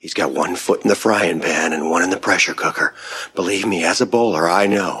He's got one foot in the frying pan and one in the pressure cooker. Believe me, as a bowler, I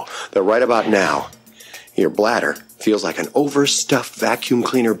know that right about now, your bladder feels like an overstuffed vacuum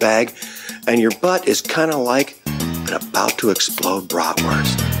cleaner bag, and your butt is kind of like an about to explode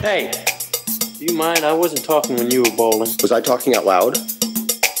bratwurst. Hey, do you mind? I wasn't talking when you were bowling. Was I talking out loud?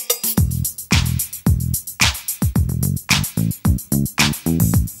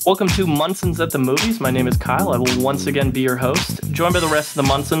 Welcome to Munson's at the Movies. My name is Kyle. I will once again be your host. Joined by the rest of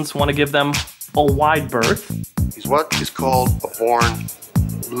the Munsons. Want to give them a wide berth. He's what is called a born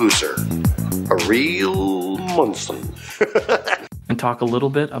loser. A real Munson. And talk a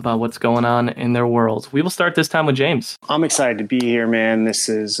little bit about what's going on in their worlds. We will start this time with James. I'm excited to be here, man. This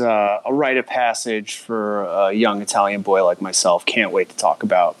is a rite of passage for a young Italian boy like myself. Can't wait to talk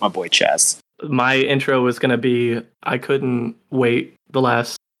about my boy Chaz. My intro was going to be, I couldn't wait the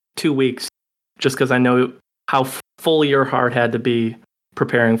last 2 weeks just because I know how full your heart had to be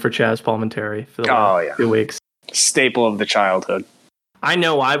preparing for Chaz Palminteri for the last 2 weeks. Staple of the childhood. I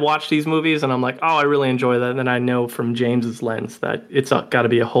know I watch these movies and I'm like, oh, I really enjoy that. And then I know from James's lens that it's got to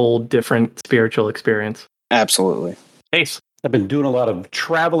be a whole different spiritual experience. Absolutely. Ace. I've been doing a lot of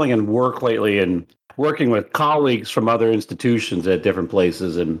traveling and work lately and working with colleagues from other institutions at different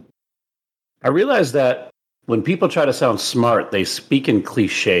places. And I realized that when people try to sound smart, they speak in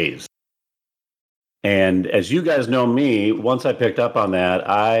cliches. And as you guys know me, once I picked up on that,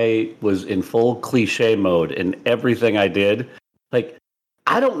 I was in full cliche mode in everything I did. Like,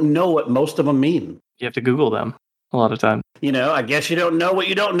 I don't know what most of them mean. You have to Google them a lot of times. You know, I guess you don't know what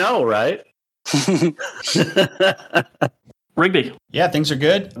you don't know, right? Rigby. Yeah, things are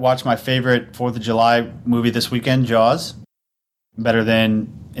good. Watched my favorite 4th of July movie this weekend, Jaws. Better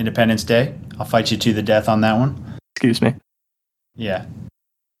than Independence Day. I'll fight you to the death on that one. Excuse me. Yeah.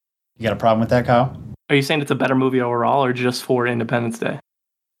 You got a problem with that, Kyle? Are you saying it's a better movie overall or just for Independence Day?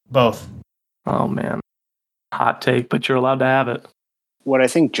 Both. Oh, man. Hot take, but you're allowed to have it. What I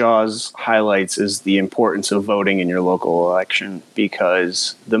think Jaws highlights is the importance of voting in your local election,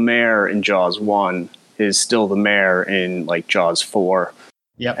 because the mayor in Jaws 1 is still the mayor in like Jaws 4.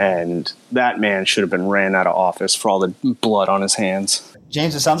 Yep. And that man should have been ran out of office for all the blood on his hands.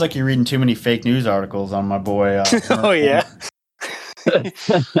 James, it sounds like you're reading too many fake news articles on my boy. Oh, yeah.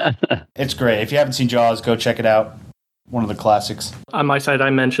 It's great. If you haven't seen Jaws, go check it out. One of the classics. On my side, I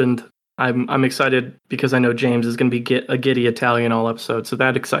mentioned I'm excited because I know James is going to be a giddy Italian all episode, so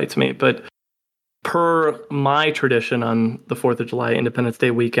that excites me. But per my tradition on the 4th of July Independence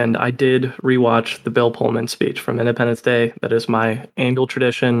Day weekend, I did rewatch the Bill Pullman speech from Independence Day. That is my annual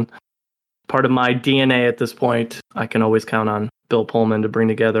tradition. Part of my DNA at this point. I can always count on Bill Pullman to bring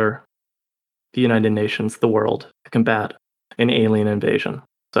together the United Nations, the world, to combat an alien invasion.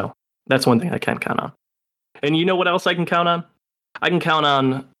 So that's one thing I can count on. And you know what else I can count on? I can count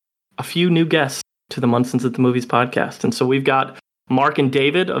on a few new guests to the Munsons at the Movies podcast. And so we've got Mark and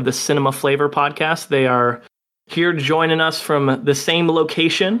David of the Cinema Flavor podcast. They are here joining us from the same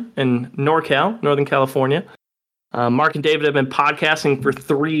location in NorCal, Northern California. Mark and David have been podcasting for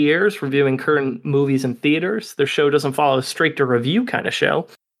 3 years, reviewing current movies in theaters. Their show doesn't follow a straight to review kind of show.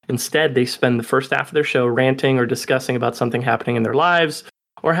 Instead, they spend the first half of their show ranting or discussing about something happening in their lives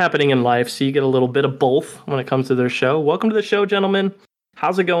or happening in life. So you get a little bit of both when it comes to their show. Welcome to the show, gentlemen.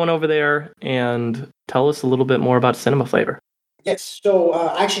 How's it going over there? And tell us a little bit more about Cinema Flavor. Yes, so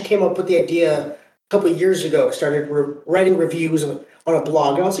I actually came up with the idea a couple of years ago. Started writing reviews on a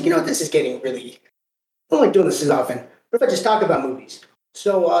blog. And I was like, this is getting really... I don't like doing this as often. What if I just talk about movies?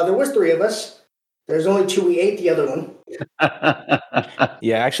 So there was 3 of us. There's only 2. We ate the other one.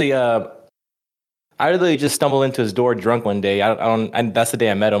 Yeah, actually, I literally just stumbled into his door drunk one day. And that's the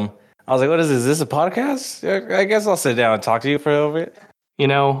day I met him. I was like, what is this? Is this a podcast? I guess I'll sit down and talk to you for a little bit. You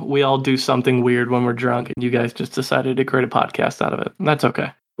know, we all do something weird when we're drunk, and you guys just decided to create a podcast out of it. That's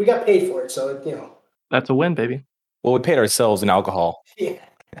okay. We got paid for it, so, That's a win, baby. Well, we paid ourselves in alcohol. Yeah.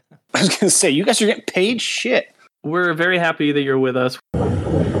 I was going to say, you guys are getting paid shit. We're very happy that you're with us.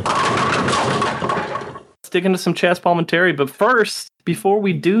 Let's dig into some Chaz Palminteri, but first, before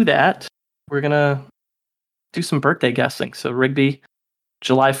we do that, we're going to do some birthday guessing. So, Rigby,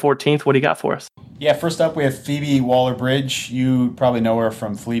 July 14th, what do you got for us? Yeah, first up we have Phoebe Waller-Bridge. You probably know her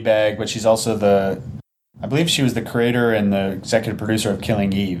from Fleabag, but she's also I believe she was the creator and the executive producer of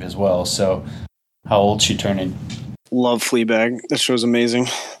Killing Eve as well. So how old's she turning? Love Fleabag. That show's amazing.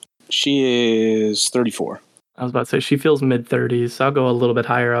 She is 34. I was about to say, she feels mid-30s. I'll go a little bit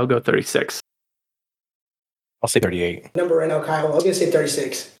higher. I'll go 36. I'll say 38. Number right now, Kyle. I was going to say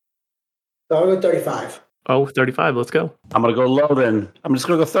 36. So I'll go 35. Oh, 35. Let's go. I'm going to go low then. I'm just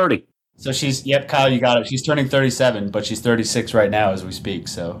going to go 30. So yep, Kyle, you got it. She's turning 37, but she's 36 right now as we speak.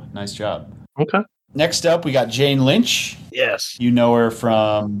 So nice job. Okay. Next up, we got Jane Lynch. Yes. You know her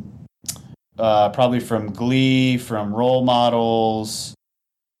from probably from Glee, from Role Models.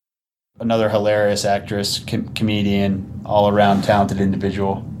 Another hilarious actress, comedian, all around talented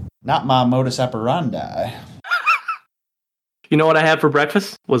individual. Not my modus operandi. You know what I had for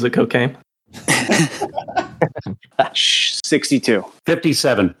breakfast? Was it cocaine? 62.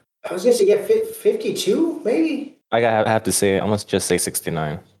 57. I was going to say, 52, maybe? I have to say, I must just say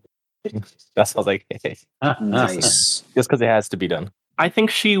 69. That's what I was like, hey, Nice. just because it has to be done. I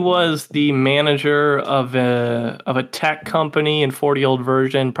think she was the manager of a tech company in 40-year-old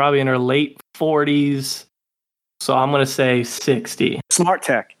version, probably in her late 40s. So I'm going to say 60. Smart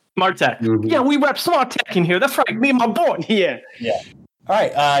tech. Smart tech. Mhm. Yeah, we rep smart tech in here. That's right. Me and my boy. Yeah. All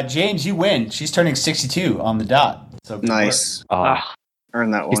right, James, you win. She's turning 62 on the dot. So good Nice. Ah,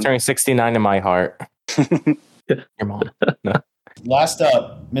 Earn that He's one. turning 69 in my heart. Your mom. No. work. Last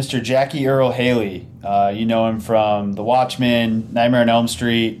up, Mr. Jackie Earl Haley. You know him from The Watchmen, Nightmare on Elm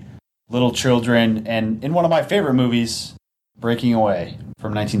Street, Little Children, and in one of my favorite movies, Breaking Away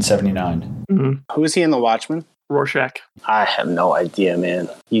from 1979. mhm. Who is he in The Watchmen? Rorschach. I have no idea, man.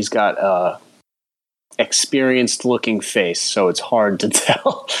 He's got a experienced looking face, so it's hard to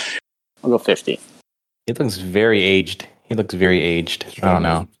tell. I'll go 50. He looks very aged. I don't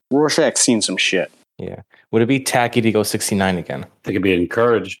know. Rorschach's seen some shit. Yeah. Would it be tacky to go 69 again? I think it'd be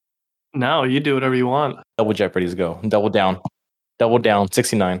encouraged. No, you do whatever you want. Double Jeopardy's go. Double down.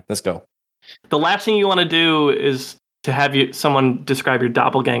 69. Let's go. The last thing you want to do is to have someone describe your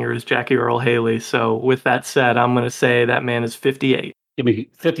doppelganger as Jackie Earl Haley. So with that said, I'm going to say that man is 58. Give me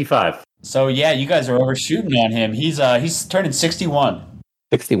 55. So yeah, you guys are overshooting on him. He's turning 61.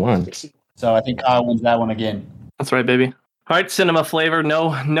 61. So I think Kyle wins that one again. That's right, baby. All right, Cinema Flavor.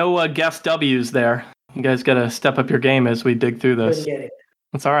 No guest W's there. You guys got to step up your game as we dig through Couldn't this. get it.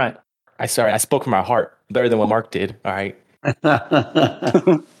 That's all right. I spoke from my heart. Better than what Mark did. All right.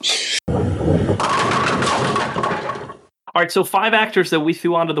 All right, so 5 actors that we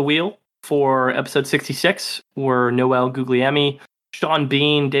threw onto the wheel for episode 66 were Noel Guglielmi, Sean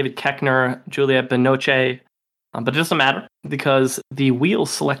Bean, David Koechner, Juliette Binoche. But it doesn't matter because the wheel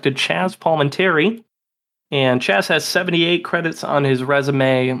selected Chaz Palminteri. And Chaz has 78 credits on his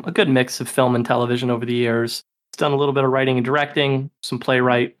resume, a good mix of film and television over the years. He's done a little bit of writing and directing, some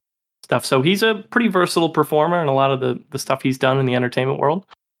playwright stuff. So he's a pretty versatile performer in a lot of the stuff he's done in the entertainment world.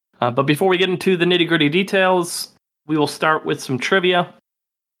 But before we get into the nitty-gritty details, we will start with some trivia,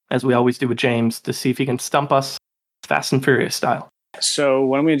 as we always do with James, to see if he can stump us Fast and Furious style. So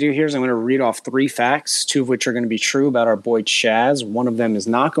what I'm going to do here is I'm going to read off 3 facts, 2 of which are going to be true about our boy Chaz. One of them is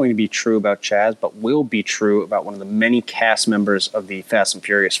not going to be true about Chaz, but will be true about one of the many cast members of the Fast and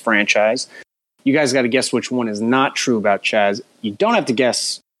Furious franchise. You guys got to guess which one is not true about Chaz. You don't have to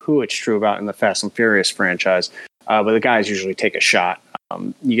guess who it's true about in the Fast and Furious franchise, but the guys usually take a shot.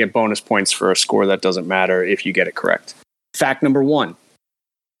 You get bonus points for a score that doesn't matter if you get it correct. Fact number 1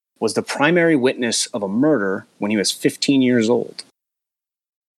 was the primary witness of a murder when he was 15 years old.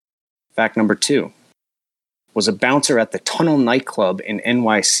 Fact number 2 was a bouncer at the Tunnel nightclub in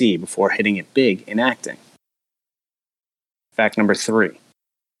NYC before hitting it big in acting. Fact number 3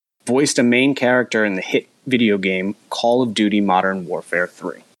 voiced a main character in the hit video game Call of Duty Modern Warfare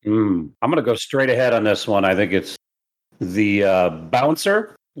 3. I'm going to go straight ahead on this one. I think it's the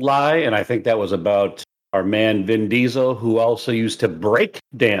bouncer lie, and I think that was about our man Vin Diesel, who also used to break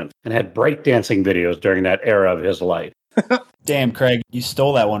dance and had break dancing videos during that era of his life. Damn, Craig, you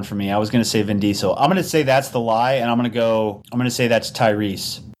stole that one from me. I was going to say Vin Diesel. I'm going to say that's the lie, and I'm going to say that's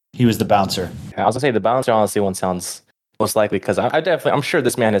Tyrese. He was the bouncer. I was going to say the bouncer honestly one sounds most likely because I'm sure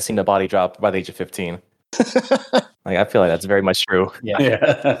this man has seen a body drop by the age of 15. I feel like that's very much true.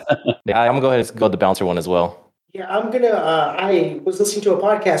 Yeah. Yeah, I'm going to go ahead and go with the bouncer one as well. Yeah, I'm gonna. I was listening to a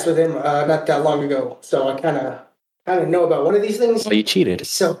podcast with him not that long ago, so I kind of know about one of these things. Oh, you cheated.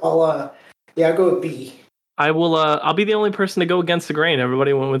 So I'll go with B. I will. I'll be the only person to go against the grain.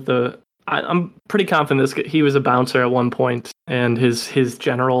 Everybody went with the. I'm pretty confident he was a bouncer at one point, and his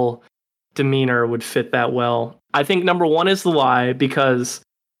general demeanor would fit that well. I think number 1 is the lie because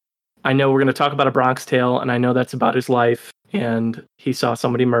I know we're going to talk about A Bronx Tale, and I know that's about his life, and he saw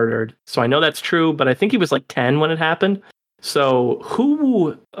somebody murdered. So I know that's true, but I think he was like 10 when it happened. So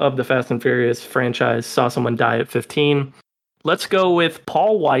who of the Fast and Furious franchise saw someone die at 15? Let's go with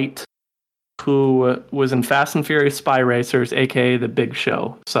Paul White, who was in Fast and Furious Spy Racers, a.k.a. The Big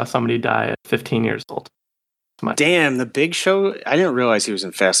Show. Saw somebody die at 15 years old. Damn, The Big Show? I didn't realize he was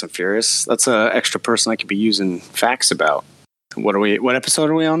in Fast and Furious. That's an extra person I could be using facts about. What episode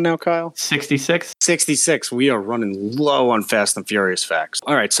are we on now, Kyle? 66. 66. We are running low on Fast and Furious facts.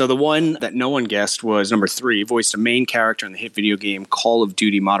 All right, so the one that no one guessed was number 3, voiced a main character in the hit video game Call of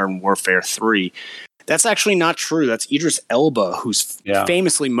Duty Modern Warfare 3. That's actually not true. That's Idris Elba, who's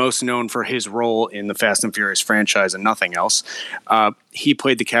famously most known for his role in the Fast and Furious franchise and nothing else. He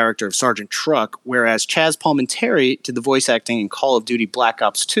played the character of Sergeant Truck, whereas Chaz Palminteri did the voice acting in Call of Duty Black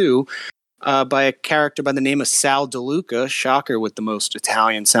Ops 2 by a character by the name of Sal DeLuca, shocker with the most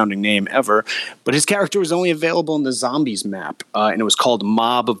Italian-sounding name ever. But his character was only available in the Zombies map, and it was called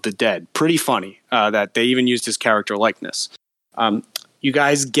Mob of the Dead. Pretty funny that they even used his character likeness. You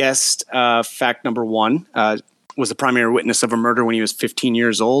guys guessed fact number 1 was the primary witness of a murder when he was 15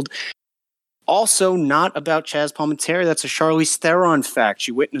 years old. Also not about Chaz Palminteri. That's a Charlize Theron fact.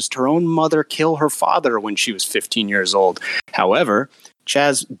 She witnessed her own mother kill her father when she was 15 years old. However,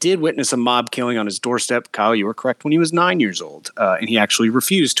 Chaz did witness a mob killing on his doorstep. Kyle, you were correct, when he was 9 years old. And he actually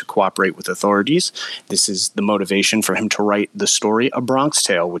refused to cooperate with authorities. This is the motivation for him to write the story A Bronx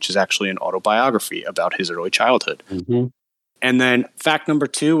Tale, which is actually an autobiography about his early childhood. Mm-hmm. And then fact number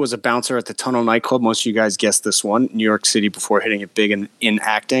 2 was a bouncer at the Tunnel nightclub. Most of you guys guessed this one. New York City before hitting it big in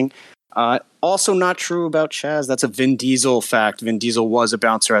acting. Also not true about Chaz. That's a Vin Diesel fact. Vin Diesel was a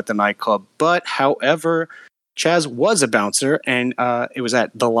bouncer at the nightclub. But, however, Chaz was a bouncer, and it was at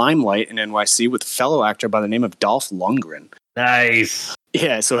the Limelight in NYC with a fellow actor by the name of Dolph Lundgren. Nice.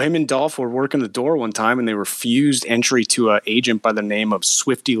 Yeah, so him and Dolph were working the door one time, and they refused entry to an agent by the name of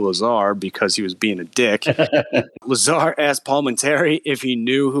Swifty Lazar because he was being a dick. Lazar asked Palminteri if he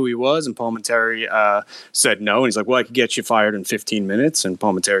knew who he was, and Palminteri said no. And he's like, well, I could get you fired in 15 minutes. And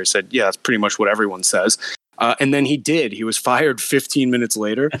Palminteri said, yeah, that's pretty much what everyone says. And then he did. He was fired 15 minutes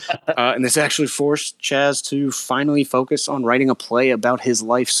later. And this actually forced Chaz to finally focus on writing a play about his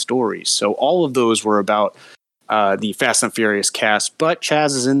life story. So all of those were about the Fast and Furious cast, but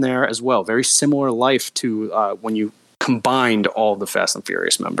Chaz is in there as well. Very similar life to when you combined all the Fast and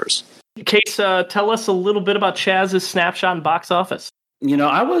Furious members. Case, tell us a little bit about Chaz's snapshot in box office. You know,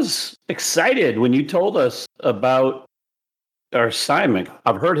 I was excited when you told us about our assignment.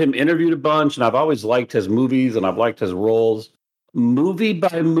 I've heard him interviewed a bunch, and I've always liked his movies, and I've liked his roles. Movie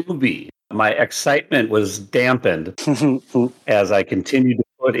by movie, my excitement was dampened as I continued to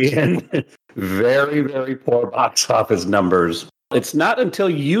put in very, very poor box office numbers. It's not until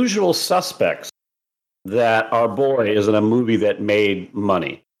Usual Suspects that our boy is in a movie that made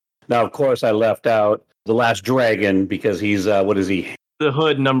money. Now, of course, I left out The Last Dragon because he's, what is he? The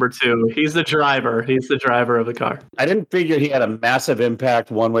Hood number 2. He's the driver. He's the driver of the car. I didn't figure he had a massive impact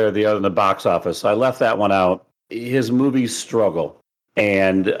one way or the other in the box office, so I left that one out. His movies struggle.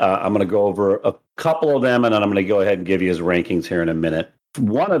 And I'm going to go over a couple of them, and then I'm going to go ahead and give you his rankings here in a minute.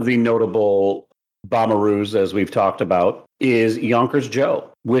 One of the notable Bomberoos, as we've talked about, is Yonkers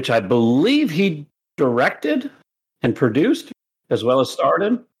Joe, which I believe he directed and produced as well as starred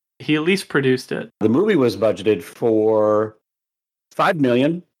in. He at least produced it. The movie was budgeted for $5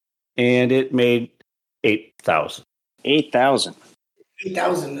 million, and it made $8,000. 8,000.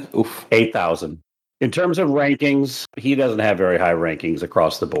 8,000. Oof. 8,000. In terms of rankings, he doesn't have very high rankings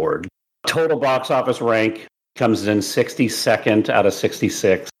across the board. Total box office rank comes in 62nd out of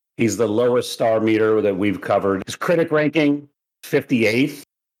 66. He's the lowest star meter that we've covered. His critic ranking, 58th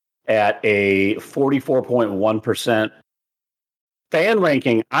at a 44.1%. Fan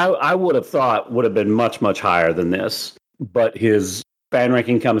ranking, I would have thought would have been much, much higher than this. But his fan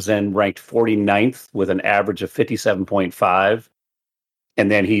ranking comes in ranked 49th with an average of 57.5. And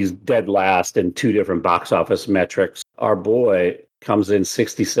then he's dead last in 2 different box office metrics. Our boy comes in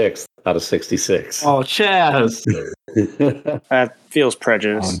 66th out of 66. Oh, Chaz. That feels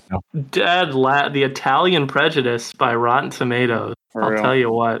prejudiced. Oh, no. The Italian Prejudice by Rotten Tomatoes. For I'll real. tell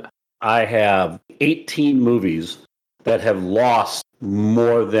you what. I have 18 movies that have lost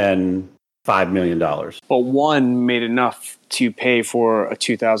more than $5 million. But one made enough to pay for a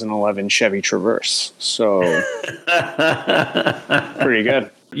 2011 Chevy Traverse. So pretty good.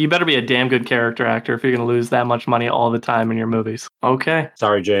 You better be a damn good character actor if you're going to lose that much money all the time in your movies. Okay.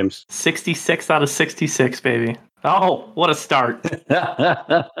 Sorry, James. 66 out of 66, baby. Oh, what a start.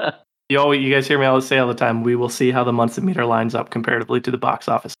 You guys hear me always say all the time, we will see how the Munson meter lines up comparatively to the box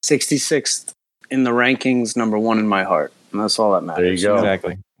office. 66th in the rankings, number 1 in my heart. And that's all that matters. There you go.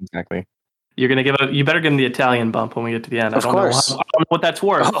 Exactly. You better give him the Italian bump when we get to the end. Of course. I don't know what that's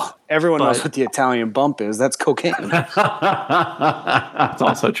worth. Oh, everyone knows what the Italian bump is. That's cocaine. That's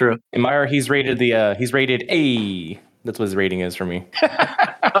also true. In my he's rated A. That's what his rating is for me.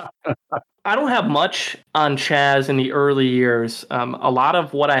 I don't have much on Chaz in the early years. A lot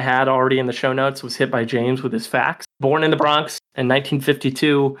of what I had already in the show notes was hit by James with his facts. Born in the Bronx, In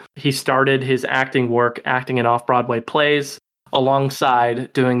 1952, he started his acting work acting in off-Broadway plays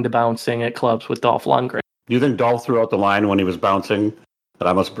alongside doing the bouncing at clubs with Dolph Lundgren. Do you think Dolph threw out the line when he was bouncing that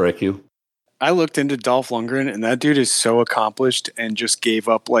I must break you? I looked into Dolph Lundgren, and that dude is so accomplished and just gave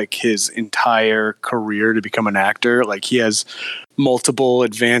up like his entire career to become an actor. Like he has multiple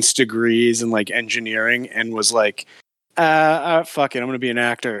advanced degrees in like engineering and was like, fuck it, I'm going to be an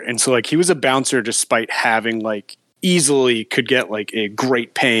actor. And so like he was a bouncer despite having like easily could get like a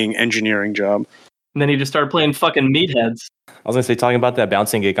great paying engineering job. And then he just started playing fucking meatheads. I was gonna say, talking about that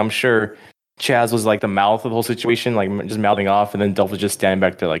bouncing gig, I'm sure Chaz was like the mouth of the whole situation, like just mouthing off, and then Dolph was just standing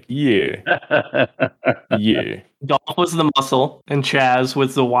back there like, yeah, yeah. Dolph was the muscle, and Chaz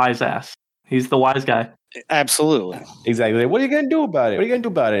was the wise ass. He's the wise guy. Absolutely. Exactly. What are you gonna do about it? What are you gonna do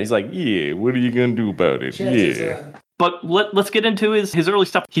about it? He's like, yeah, what are you gonna do about it? Yeah. But let's get into his early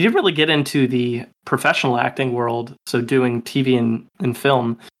stuff. He didn't really get into the professional acting world, so doing TV and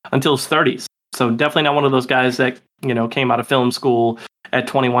film, until his 30s. So definitely not one of those guys that, you know, came out of film school at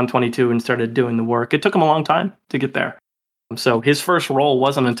 21, 22 and started doing the work. It took him a long time to get there. So his first role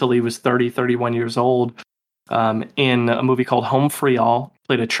wasn't until he was 30, 31 years old in a movie called Home Free All.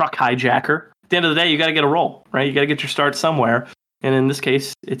 Played a truck hijacker. At the end of the day, you got to get a role, right? You got to get your start somewhere. And in this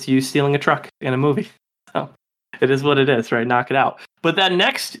case, it's you stealing a truck in a movie. So it is what it is, right? Knock it out. But that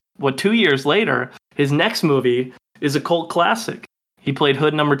next, 2 years later, his next movie is a cult classic. He played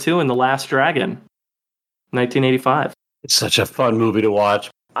Hood number 2 in The Last Dragon, 1985. It's such a fun movie to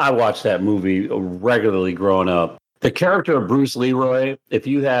watch. I watched that movie regularly growing up. The character of Bruce Leroy, if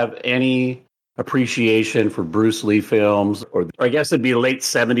you have any appreciation for Bruce Lee films, or I guess it'd be late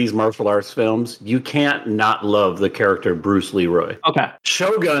 70s martial arts films, you can't not love the character of Bruce Leroy. Okay.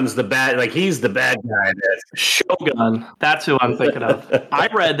 Shogun's the bad, like he's the bad guy. Shogun, that's who I'm thinking of. I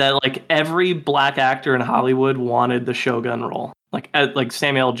read that like every black actor in Hollywood wanted the Shogun role. Like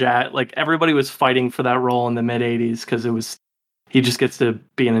Samuel Jackson, like everybody was fighting for that role in the mid 80s because he just gets to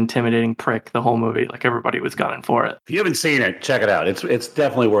be an intimidating prick the whole movie. Like everybody was gunning for it. If you haven't seen it, check it out. It's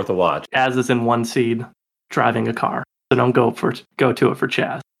definitely worth a watch. Chaz is in one seat driving a car, so don't go to it for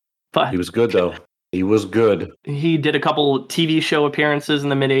Chaz. But he was good though. He was good. He did a couple TV show appearances in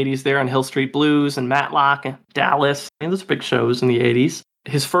the mid 80s there on Hill Street Blues and Matlock and Dallas. I mean, those are big shows in the 80s.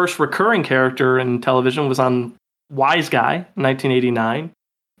 His first recurring character in television was on Wise Guy, 1989.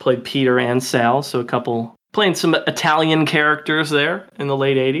 Played Peter and Sal, so playing some Italian characters there in the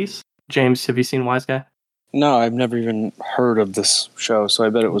late 80s. James, have you seen Wise Guy? No, I've never even heard of this show, so I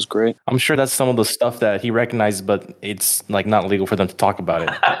bet it was great. I'm sure that's some of the stuff that he recognized, but it's like not legal for them to talk about it.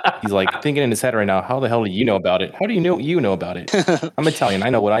 He's like thinking in his head right now, how the hell do you know about it? How do you know about it? I'm Italian. I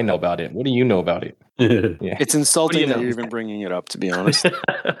know what I know about it. What do you know about it? Yeah. It's insulting that you're even bringing it up, to be honest.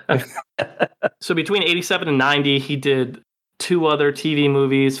 So between 87 and 90, he did 2 other TV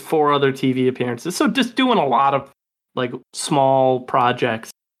movies, 4 other TV appearances. So just doing a lot of like small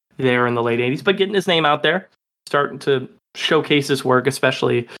projects there in the late 80s, but getting his name out there, starting to showcase his work,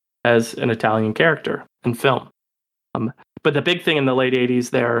 especially as an Italian character in film. But the big thing in the late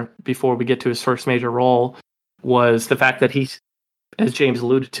 80s there, before we get to his first major role, was the fact that he, as James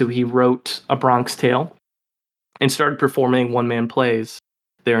alluded to, he wrote A Bronx Tale and started performing one-man plays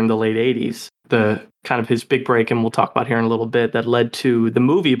there in the late 80s. The kind of his big break, and we'll talk about here in a little bit, that led to the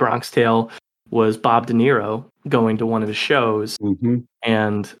movie Bronx Tale was Bob De Niro going to one of his shows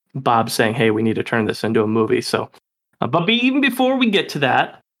and Bob saying, hey, we need to turn this into a movie. So, but even before we get to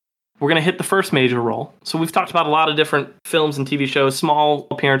that, we're going to hit the first major role. So we've talked about a lot of different films and TV shows, small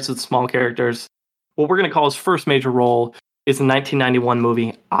appearances, small characters. What we're going to call his first major role is the 1991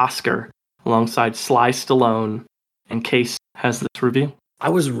 movie Oscar, alongside Sly Stallone. And Case has this review. I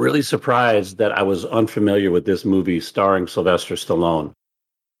was really surprised that I was unfamiliar with this movie starring Sylvester Stallone.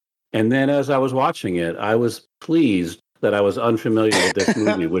 And then as I was watching it, I was pleased that I was unfamiliar with this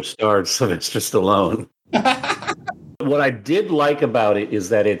movie, which starred Sylvester Stallone. What I did like about it is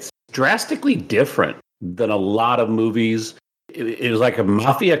that it's drastically different than a lot of movies. It was like a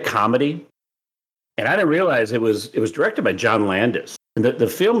mafia comedy. And I didn't realize it was directed by John Landis. And the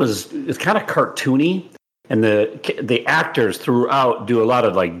film is kind of cartoony. And the actors throughout do a lot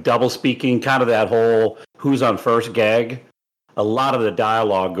of like double speaking, kind of that whole who's on first gag. A lot of the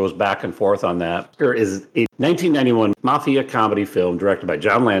dialogue goes back and forth on that. There is a 1991 mafia comedy film directed by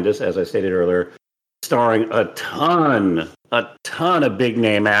John Landis, as I stated earlier, starring a ton of big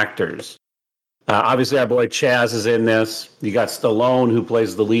name actors. Obviously, our boy Chaz is in this. You got Stallone, who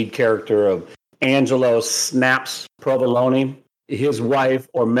plays the lead character of Angelo Snaps Provolone. His wife,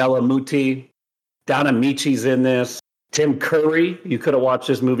 Ormella Muti. Donna Michi's in this. Tim Curry. You could have watched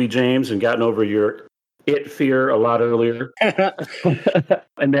this movie, James, and gotten over your It Fear a lot earlier.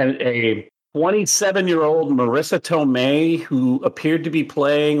 And then a 27-year-old Marissa Tomei, who appeared to be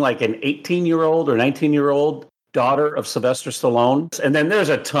playing like an 18-year-old or 19-year-old daughter of Sylvester Stallone. And then there's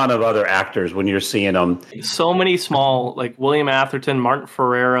a ton of other actors when you're seeing them. So many small, like William Atherton, Martin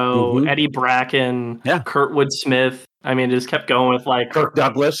Ferrero, Eddie Bracken, Kurtwood Smith. I mean, it just kept going with like Kirk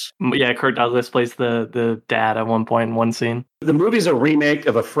Douglas. Yeah, Kirk Douglas plays the dad at one point in one scene. The movie's a remake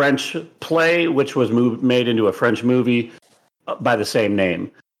of a French play, which was made into a French movie by the same name.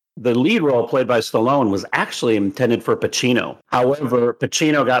 The lead role, played by Stallone, was actually intended for Pacino. However,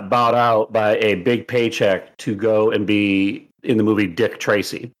 Pacino got bought out by a big paycheck to go and be in the movie Dick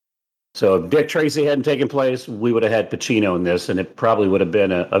Tracy. So if Dick Tracy hadn't taken place, we would have had Pacino in this, and it probably would have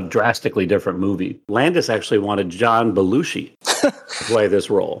been a drastically different movie. Landis actually wanted John Belushi to play this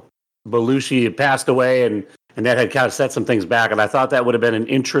role. Belushi had passed away, and that had kind of set some things back, and I thought that would have been an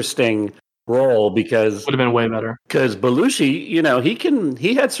interesting role because would have been way better. Because Belushi, you know,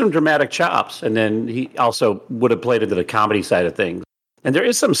 he had some dramatic chops, and then he also would have played into the comedy side of things. And there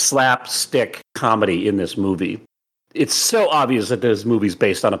is some slapstick comedy in this movie. It's so obvious that this movie's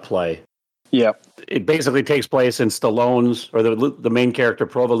based on a play. Yeah. It basically takes place in Stallone's, or the main character,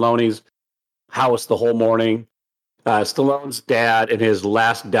 Provolone's house the whole morning. Stallone's dad, in his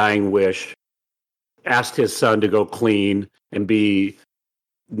last dying wish, asked his son to go clean and be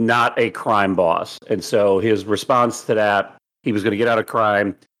not a crime boss. And so his response to that, he was going to get out of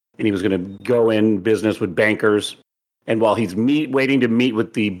crime and he was going to go in business with bankers. And while he's waiting to meet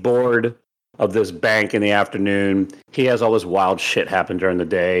with the board of this bank in the afternoon, he has all this wild shit happen during the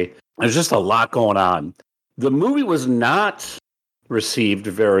day. There's just a lot going on. The movie was not received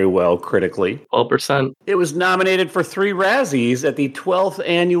very well critically. 12%. It was nominated for 3 Razzies at the 12th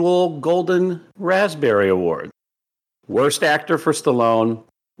annual Golden Raspberry Award. Worst actor for Stallone,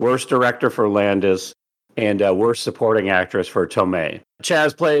 worst director for Landis, and worst supporting actress for Tomei.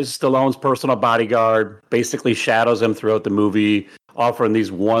 Chaz plays Stallone's personal bodyguard, basically shadows him throughout the movie, offering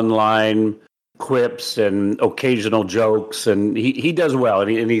these one-line quips and occasional jokes, and he does well.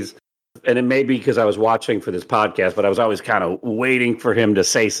 And it may be because I was watching for this podcast, but I was always kind of waiting for him to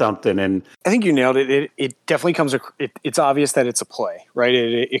say something. And I think you nailed it. It definitely comes. It's obvious that it's a play, right?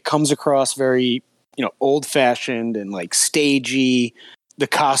 It comes across very, old-fashioned and like stagey. The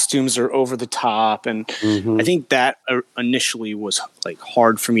costumes are over the top, and I think that initially was like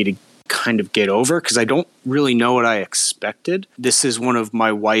hard for me to kind of get over because I don't really know what I expected. This is one of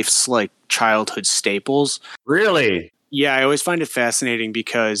my wife's like childhood staples. Really? Yeah, I always find it fascinating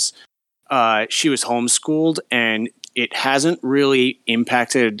because she was homeschooled, and it hasn't really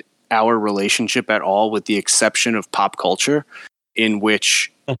impacted our relationship at all, with the exception of pop culture, in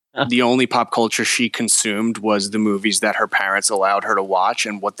which the only pop culture she consumed was the movies that her parents allowed her to watch.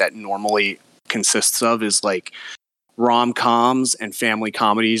 And what that normally consists of is like rom-coms and family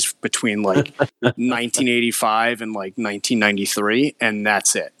comedies between like 1985 and like 1993. And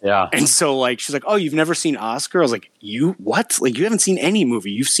that's it. Yeah. And so like, she's like, oh, you've never seen Oscar? I was like, you, what? Like, you haven't seen any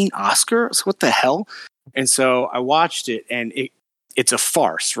movie. You've seen Oscar? So what the hell? And so I watched it, and it's a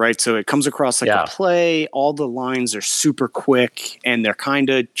farce, right? So it comes across like a play. All the lines are super quick and they're kind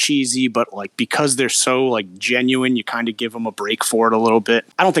of cheesy, but like because they're so like genuine, you kind of give them a break for it a little bit.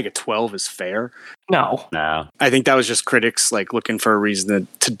 I don't think a 12 is fair. No. I think that was just critics like looking for a reason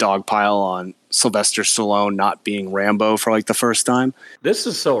to dogpile on Sylvester Stallone not being Rambo for like the first time. This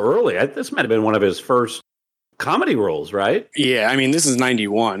is so early. This might have been one of his first comedy roles, right? Yeah, I mean, this is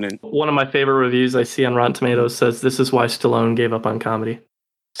 91. And one of my favorite reviews I see on Rotten Tomatoes says this is why Stallone gave up on comedy.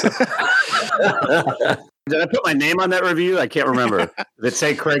 Did I put my name on that review? I can't remember. Did it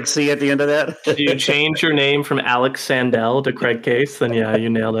say Craig C at the end of that? If you change your name from Alex Sandell to Craig Case, then yeah, you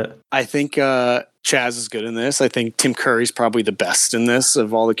nailed it. I think Chaz is good in this. I think Tim Curry's probably the best in this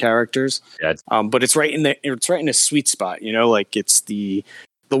of all the characters. Yeah. But it's right in a sweet spot, like it's the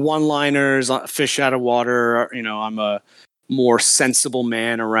one-liners, fish out of water, I'm a more sensible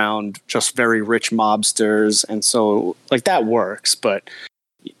man around just very rich mobsters. And so like that works, but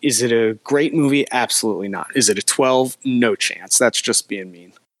is it a great movie? Absolutely not. Is it a 12? No chance. That's just being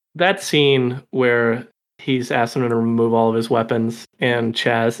mean. That scene where he's asking him to remove all of his weapons and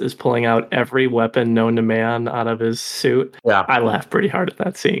Chaz is pulling out every weapon known to man out of his suit. Yeah. I laughed pretty hard at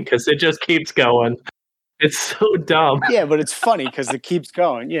that scene because it just keeps going. It's so dumb. Yeah, but it's funny because it keeps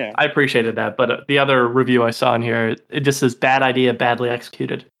going. Yeah. I appreciated that. But the other review I saw in here, it just says bad idea, badly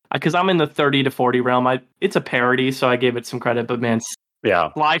executed. Because I'm in the 30 to 40 realm. It's a parody, so I gave it some credit. But man, yeah,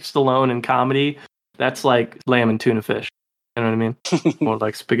 Life Stallone in comedy, that's like lamb and tuna fish. You know what I mean? More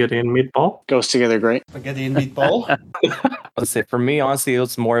like spaghetti and meatball. Goes together great. Spaghetti and meatball. Let's say for me, honestly, it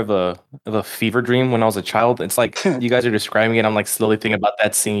was more of a fever dream when I was a child. It's like you guys are describing it. I'm like slowly thinking about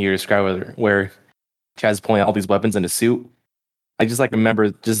that scene you described where Chaz is pulling out all these weapons in a suit. I just like remember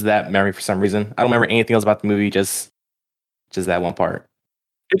just that memory for some reason. I don't remember anything else about the movie, just that one part.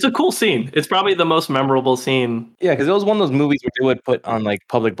 It's a cool scene. It's probably the most memorable scene. Yeah, because it was one of those movies where they would put on like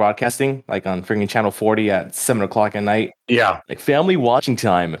public broadcasting, like on freaking Channel 40 at 7:00 at night. Yeah. Like family watching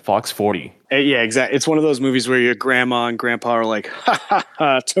time at Fox 40. Yeah, exactly. It's one of those movies where your grandma and grandpa are like, ha, ha,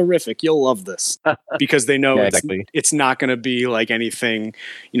 ha, terrific. You'll love this. Because they know Yeah, it's, exactly. it's not going to be like anything,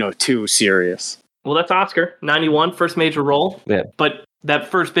 too serious. Well, that's Oscar. 91, first major role. Yeah. But that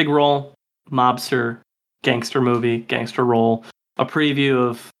first big role, mobster, gangster movie, gangster role, a preview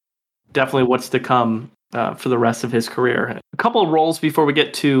of definitely what's to come for the rest of his career. A couple of roles before we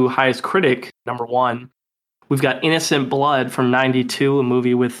get to highest critic. Number one, we've got Innocent Blood from 92, a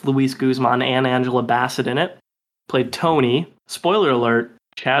movie with Luis Guzman and Angela Bassett in it. Played Tony. Spoiler alert,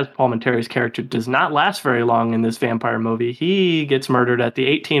 Chaz Palminteri's character does not last very long in this vampire movie. He gets murdered at the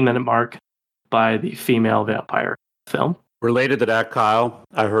 18-minute mark by the female vampire film. Related to that, Kyle,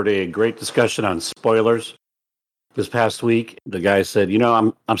 I heard a great discussion on spoilers this past week. The guy said,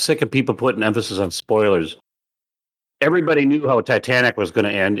 I'm sick of people putting emphasis on spoilers. Everybody knew how Titanic was going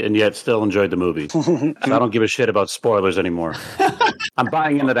to end and yet still enjoyed the movie. So I don't give a shit about spoilers anymore. I'm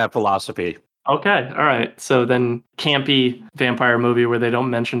buying into that philosophy. Okay, all right. So then campy vampire movie where they don't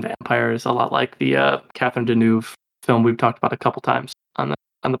mention vampires, a lot like the Catherine Deneuve film we've talked about a couple times on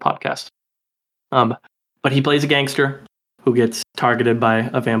the podcast. But he plays a gangster who gets targeted by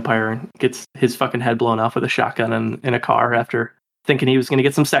a vampire and gets his fucking head blown off with a shotgun in a car after thinking he was going to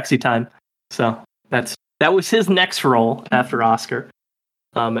get some sexy time. So that was his next role after Oscar.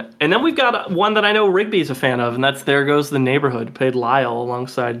 And then we've got one that I know Rigby's a fan of, and that's There Goes the Neighborhood, played Lyle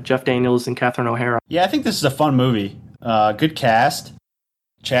alongside Jeff Daniels and Catherine O'Hara. Yeah, I think this is a fun movie. Good cast.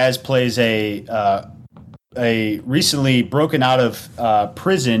 Chaz plays a recently broken out of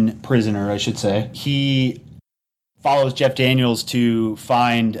prisoner, I should say. He follows Jeff Daniels to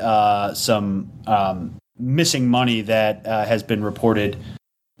find some missing money that has been reported,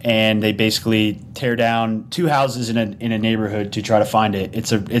 and they basically tear down two houses in a neighborhood to try to find it.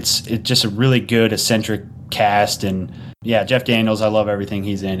 It's just a really good eccentric cast, and yeah, Jeff Daniels, I love everything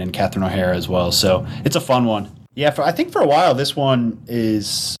he's in, and Catherine O'Hara as well. So it's a fun one. Yeah, I think for a while this one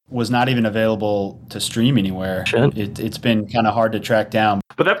was not even available to stream anywhere. It's been kind of hard to track down.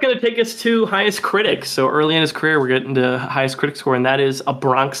 But that's going to take us to highest critic. So early in his career, we're getting to highest critic score, and that is A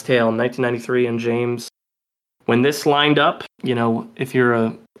Bronx Tale in 1993. And James, when this lined up, if you're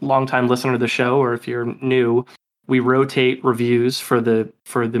a longtime listener to the show or if you're new, we rotate reviews for the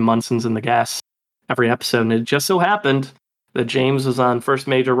Munsons and the guests every episode. And it just so happened that James was on first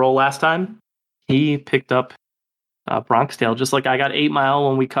major role last time. He picked up Bronx Tale, just like I got 8 Mile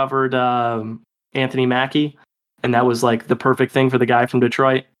when we covered Anthony Mackie, and that was like the perfect thing for the guy from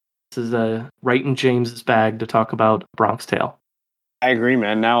Detroit. This is right in James's bag to talk about Bronx Tale. I agree,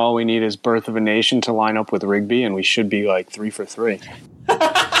 man. Now all we need is Birth of a Nation to line up with Rigby, and we should be like 3 for 3.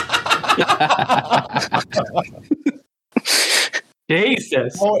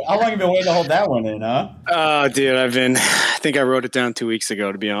 Jesus. How long have you been waiting to hold that one in, huh? Oh, dude, I think I wrote it down 2 weeks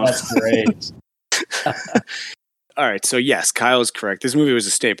ago, to be honest. That's great. All right, so yes, Kyle is correct. This movie was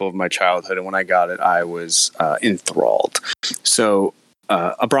a staple of my childhood, and when I got it, I was enthralled. So,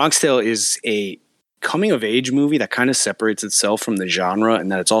 A Bronx Tale is a coming-of-age movie that kind of separates itself from the genre,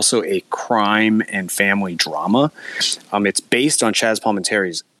 and that it's also a crime and family drama. It's based on Chaz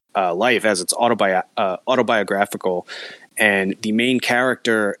Palminteri's life, as it's autobiographical, and the main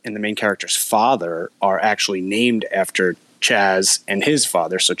character and the main character's father are actually named after Chaz and his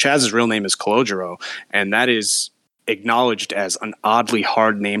father. So Chaz's real name is Calogero, and that is acknowledged as an oddly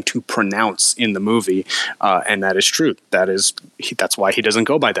hard name to pronounce in the movie, and that is true. That's why he doesn't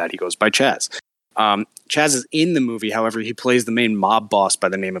go by that. He goes by Chaz. Chaz is in the movie, however, he plays the main mob boss by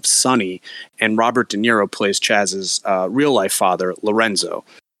the name of Sonny, and Robert De Niro plays Chaz's real-life father, Lorenzo.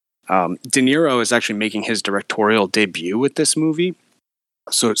 De Niro is actually making his directorial debut with this movie.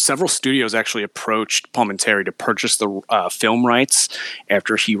 So several studios actually approached Palminteri to purchase the film rights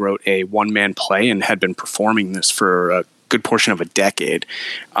after he wrote a one-man play and had been performing this for a good portion of a decade,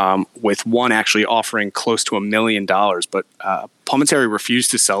 with one actually offering close to $1 million. But Palminteri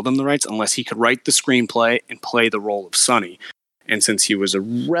refused to sell them the rights unless he could write the screenplay and play the role of Sonny. And since he was a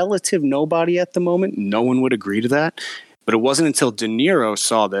relative nobody at the moment, no one would agree to that. But it wasn't until De Niro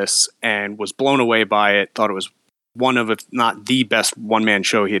saw this and was blown away by it, thought it was one of, if not the best one-man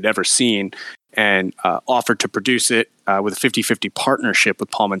show he had ever seen, and offered to produce it with a 50-50 partnership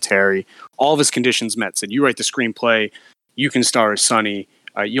with Palminteri. All of his conditions met. Said, you write the screenplay, you can star as Sonny.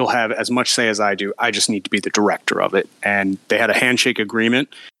 You'll have as much say as I do. I just need to be the director of it. And they had a handshake agreement,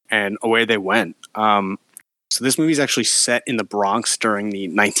 and away they went. So this movie is actually set in the Bronx during the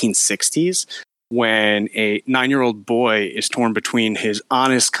 1960s, when a 9-year-old boy is torn between his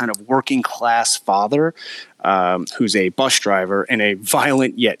honest kind of working class father, who's a bus driver, and a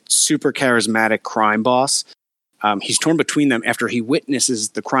violent yet super charismatic crime boss. He's torn between them after he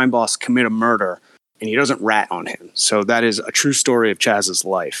witnesses the crime boss commit a murder, and he doesn't rat on him. So that is a true story of Chaz's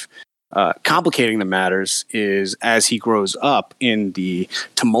life. Complicating the matters is, as he grows up in the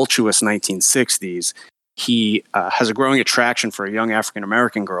tumultuous 1960s, he has a growing attraction for a young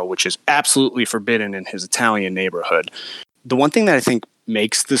African-American girl, which is absolutely forbidden in his Italian neighborhood. The one thing that I think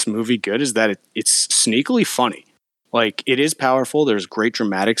makes this movie good is that it's sneakily funny. Like, it is powerful. There's great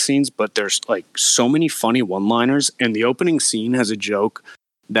dramatic scenes, but there's like so many funny one-liners. And the opening scene has a joke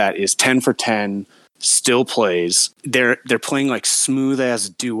that is 10 for 10, still plays. They're playing like smooth-ass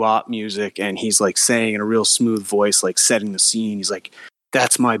doo-wop music, and he's like saying in a real smooth voice, like setting the scene. He's like,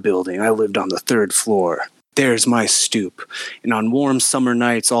 that's my building. I lived on the 3rd floor. There's my stoop. And on warm summer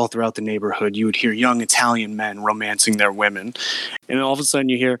nights all throughout the neighborhood, you would hear young Italian men romancing their women. And all of a sudden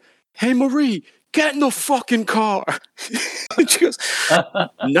you hear, hey, Marie, get in the fucking car. And she goes,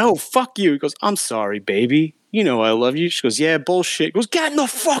 no, fuck you. He goes, I'm sorry, baby. You know I love you. She goes, yeah, bullshit. He goes, get in the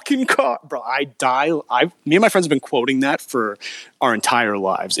fucking car. Bro, I die. Me and my friends have been quoting that for our entire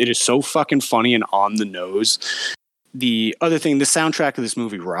lives. It is so fucking funny and on the nose. The other thing, the soundtrack of this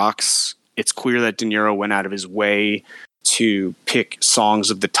movie rocks. It's clear that De Niro went out of his way to pick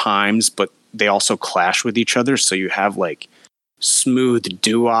songs of the times, but they also clash with each other. So you have like smooth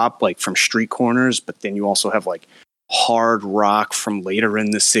doo-wop, like from Street Corners, but then you also have like hard rock from later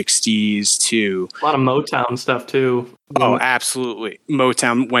in the 60s too. A lot of Motown stuff too. Oh, absolutely.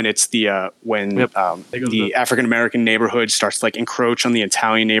 Motown, when it's the the African-American neighborhood starts to like encroach on the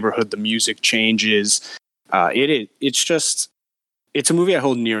Italian neighborhood, the music changes. It's a movie I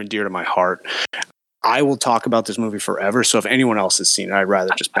hold near and dear to my heart. I will talk about this movie forever. So if anyone else has seen it, I'd rather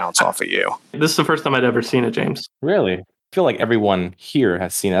just bounce off of you. This is the first time I'd ever seen it, James. Really? I feel like everyone here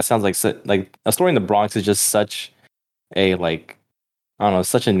has seen it. That sounds like A Story in the Bronx is just such a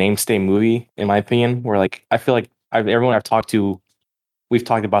such a namestay movie in my opinion. Where like I feel like everyone I've talked to, we've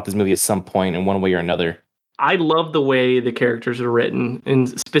talked about this movie at some point in one way or another. I love the way the characters are written,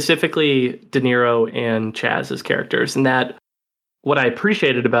 and specifically De Niro and Chaz's characters. And that what I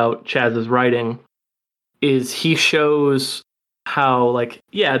appreciated about Chaz's writing is he shows how, like,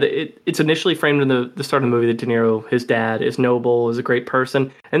 yeah, it's initially framed in the start of the movie that De Niro, his dad, is noble, is a great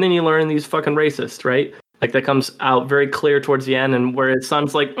person, and then you learn he's fucking racist, right? Like, that comes out very clear towards the end, and where his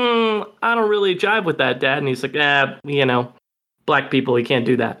son's like, I don't really jive with that, Dad, and he's like, black people, he can't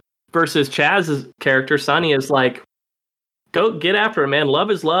do that. Versus Chaz's character, Sonny, is like, go get after it, man.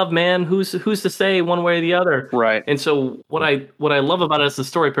 Love is love, man. Who's to say one way or the other? Right. And so what I love about it as the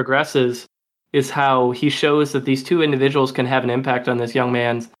story progresses is how he shows that these two individuals can have an impact on this young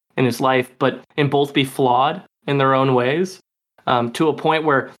man in his life, and both be flawed in their own ways, to a point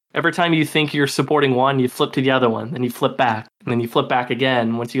where every time you think you're supporting one, you flip to the other one, then you flip back, and then you flip back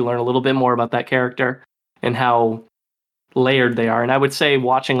again once you learn a little bit more about that character and how layered they are. And I would say,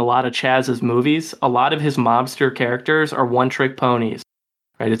 watching a lot of Chaz's movies, a lot of his mobster characters are one-trick ponies,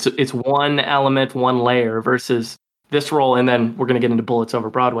 right? It's one element, one layer, versus this role, and then we're going to get into Bullets Over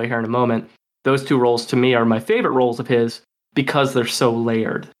Broadway here in a moment. Those two roles, to me, are my favorite roles of his because they're so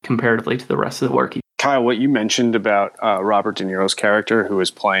layered comparatively to the rest of the work. Kyle, what you mentioned about Robert De Niro's character, who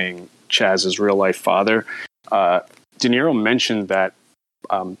is playing Chaz's real-life father, De Niro mentioned that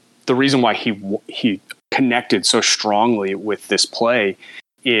the reason why he connected so strongly with this play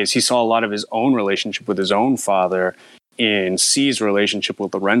is he saw a lot of his own relationship with his own father in C's relationship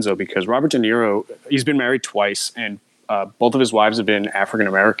with Lorenzo, because Robert De Niro, he's been married twice, and both of his wives have been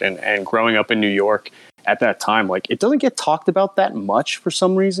African-American, and growing up in New York at that time, like, it doesn't get talked about that much for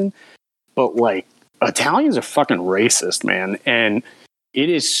some reason, but like, Italians are fucking racist, man. And it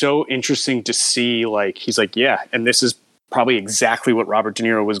is so interesting to see, like, he's like, yeah, and this is probably exactly what Robert De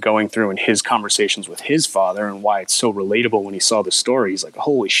Niro was going through in his conversations with his father, and why it's so relatable when he saw the story. He's like,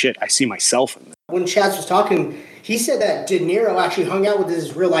 holy shit, I see myself in this. When Chaz was talking, he said that De Niro actually hung out with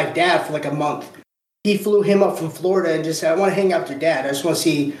his real-life dad for like a month. He flew him up from Florida and just said, I want to hang out with your dad. I just want to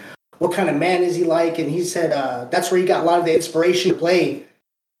see what kind of man is he like. And he said that's where he got a lot of the inspiration to play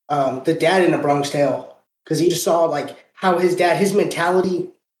the dad in A Bronx Tale, because he just saw like how his dad, his mentality,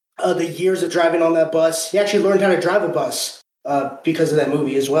 the years of driving on that bus. He actually learned how to drive a bus because of that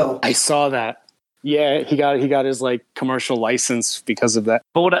movie as well. I saw that. Yeah, he got his like commercial license because of that.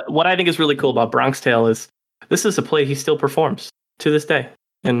 But what I think is really cool about Bronx Tale is this is a play he still performs to this day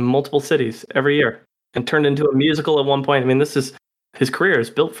in multiple cities every year and turned into a musical at one point. I mean, his career is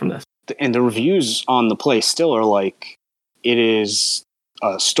built from this. And the reviews on the play still are like, it is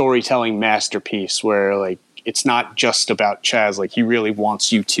a storytelling masterpiece where like it's not just about Chaz. Like he really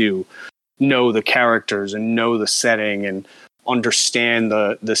wants you to know the characters and know the setting and understand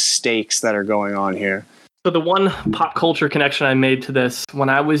the stakes that are going on here. So the one pop culture connection I made to this, when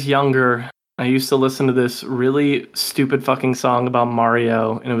I was younger, I used to listen to this really stupid fucking song about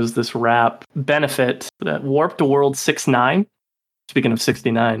Mario, and it was this rap benefit that Warped World 6ix9ine. Speaking of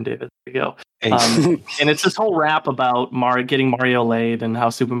 69, David, there you go. And it's this whole rap about getting Mario laid and how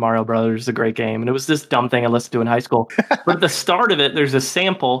Super Mario Brothers is a great game. And it was this dumb thing I listened to in high school. But at the start of it, there's a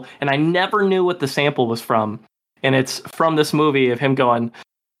sample, and I never knew what the sample was from. And it's from this movie of him going,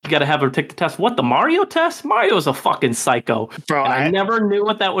 you got to have her take the test. What, the Mario test? Mario's a fucking psycho. Bro, and I never knew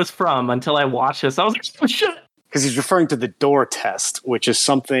what that was from until I watched this. I was like, oh, shit. Because he's referring to the door test, which is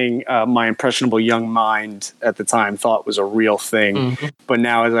something my impressionable young mind at the time thought was a real thing. Mm-hmm. But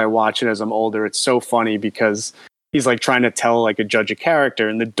now as I watch it as I'm older, it's so funny because he's like trying to tell like a judge a character.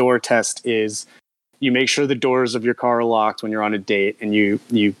 And the door test is you make sure the doors of your car are locked when you're on a date, and you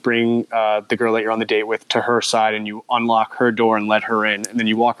bring the girl that you're on the date with to her side, and you unlock her door and let her in. And then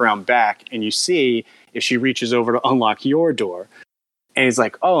you walk around back and you see if she reaches over to unlock your door. And he's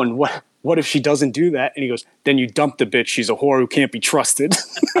like, oh, and what if she doesn't do that? And he goes, then you dump the bitch. She's a whore who can't be trusted.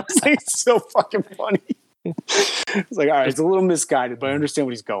 It's like, it's so fucking funny. It's like, all right, it's a little misguided, but I understand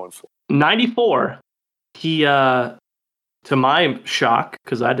what he's going for. 94, he, to my shock,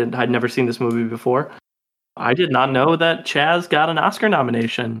 because I'd never seen this movie before, I did not know that Chaz got an Oscar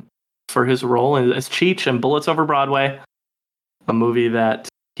nomination for his role as Cheech in Bullets Over Broadway, a movie that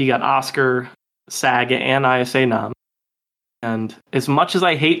he got Oscar, SAG, and ISA nom. And as much as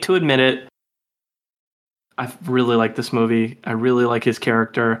I hate to admit it, I really like this movie. I really like his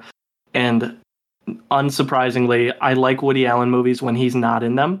character. And unsurprisingly, I like Woody Allen movies when he's not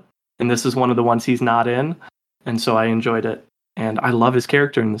in them. And this is one of the ones he's not in. And so I enjoyed it. And I love his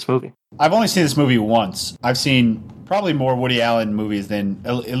character in this movie. I've only seen this movie once. I've seen probably more Woody Allen movies than,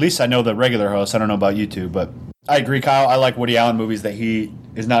 at least I know the regular host. I don't know about you two, but I agree, Kyle. I like Woody Allen movies that he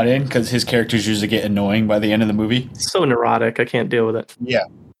is not in because his characters usually get annoying by the end of the movie. So neurotic. I can't deal with it. Yeah.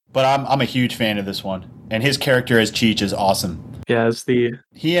 But I'm a huge fan of this one. And his character as Cheech is awesome. Yeah,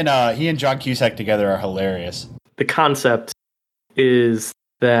 he and John Cusack together are hilarious. The concept is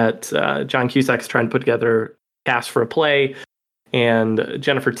that John Cusack's trying to put together a cast for a play, and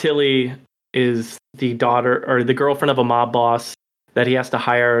Jennifer Tilly is the daughter or the girlfriend of a mob boss that he has to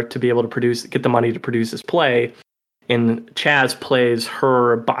hire to be able to get the money to produce his play. And Chaz plays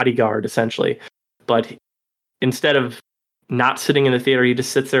her bodyguard, essentially. But instead of not sitting in the theater, he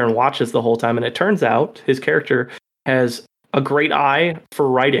just sits there and watches the whole time. And it turns out his character has a great eye for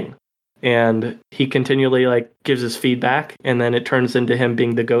writing. And he continually gives his feedback. And then it turns into him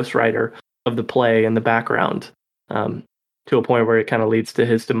being the ghostwriter of the play in the background, to a point where it kind of leads to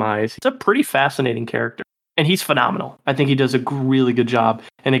his demise. It's a pretty fascinating character. And he's phenomenal. I think he does a really good job.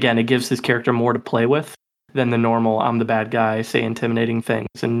 And again, it gives his character more to play with than the normal, I'm the bad guy, say intimidating things,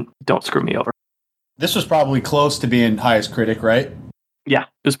 and don't screw me over. This was probably close to being highest critic, right? Yeah,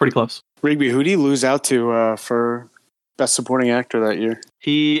 it was pretty close. Rigby, who did he lose out to for Best Supporting Actor that year?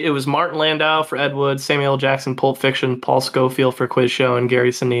 It was Martin Landau for Ed Wood, Samuel L. Jackson, Pulp Fiction, Paul Scofield for Quiz Show, and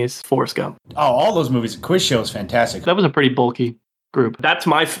Gary Sinise, Forrest Gump. Oh, all those movies. Quiz Show is fantastic. That was a pretty bulky group. That's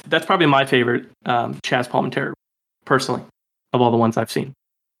probably my favorite Chaz Palminteri, personally, of all the ones I've seen.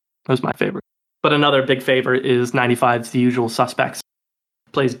 That was my favorite. But another big favorite is 95's The Usual Suspects.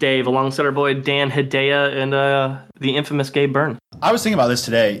 Plays Dave alongside our boy Dan Hedaya and the infamous Gabe Byrne. I was thinking about this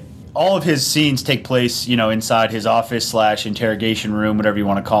today. All of his scenes take place, inside his office / interrogation room, whatever you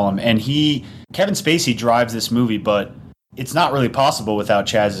want to call him. And Kevin Spacey drives this movie, but it's not really possible without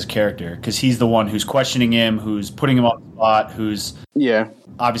Chaz's character, because he's the one who's questioning him, who's putting him on the spot, who's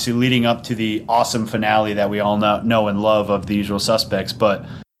obviously leading up to the awesome finale that we all know and love of The Usual Suspects. But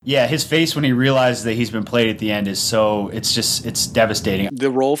yeah, his face when he realizes that he's been played at the end is it's devastating.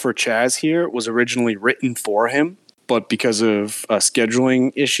 The role for Chaz here was originally written for him, but because of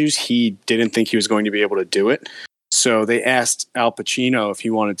scheduling issues, he didn't think he was going to be able to do it. So they asked Al Pacino if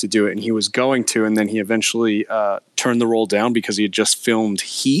he wanted to do it, and he was going to, and then he eventually turned the role down because he had just filmed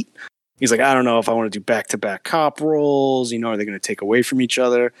Heat. He's like, I don't know if I want to do back-to-back cop roles. Are they going to take away from each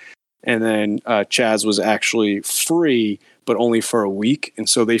other? And then Chaz was actually free, but only for a week. And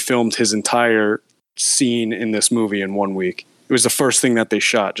so they filmed his entire scene in this movie in 1 week. It was the first thing that they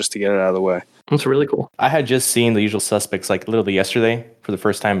shot just to get it out of the way. That's really cool. I had just seen The Usual Suspects like literally yesterday for the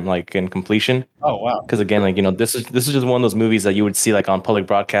first time, like in completion. Oh wow! Because again, like this is just one of those movies that you would see like on public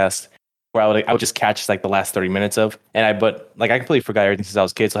broadcast, where I would just catch like the last 30 minutes of, but I completely forgot everything since I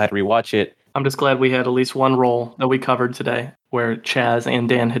was a kid, so I had to rewatch it. I'm just glad we had at least one role that we covered today, where Chaz and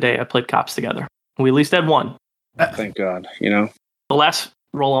Dan Hedaya played cops together. We at least had one. Thank God. You know. The last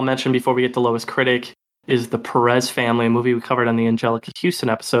role I'll mention before we get to lowest critic is the Perez family, a movie we covered on the Angelica Houston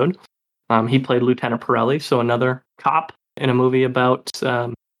episode. He played Lieutenant Pirelli, so another cop in a movie about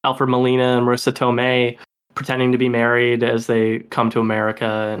Alfred Molina and Marissa Tomei pretending to be married as they come to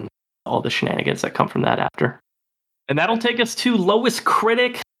America and all the shenanigans that come from that after. And that'll take us to lowest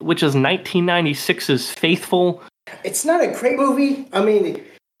critic, which is 1996's Faithful. It's not a great movie. I mean,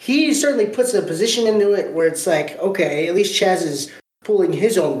 he certainly puts a position into it where it's like, okay, at least Chaz is pulling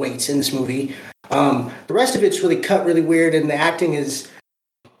his own weights in this movie. The rest of it's really cut really weird, and the acting is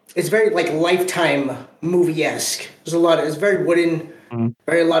very like Lifetime movie-esque. It's very wooden,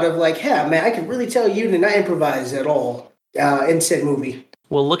 very a lot of like, yeah, man, I could really tell you did not improvise at all in said movie.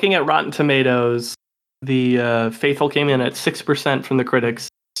 Well, looking at Rotten Tomatoes, the Faithful came in at 6% from the critics,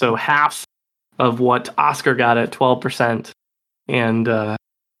 so half of what Oscar got at 12%. And I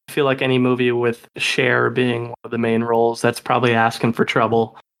feel like any movie with Cher being one of the main roles, that's probably asking for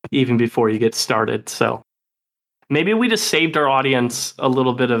trouble even before you get started. So maybe we just saved our audience a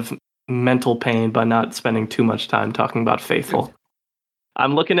little bit of mental pain by not spending too much time talking about Faithful.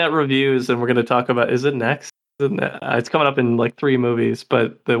 I'm looking at reviews, and we're going to talk about, is it next? It's coming up in like 3 movies,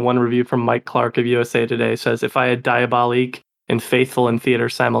 but the one review from Mike Clark of USA Today says, if I had Diabolique and Faithful in theater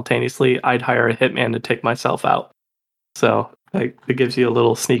simultaneously, I'd hire a hitman to take myself out. So it gives you a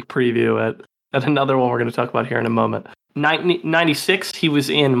little sneak preview at another one we're going to talk about here in a moment. 96, he was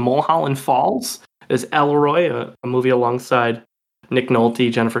in Mulholland Falls as Elroy, a movie alongside Nick Nolte,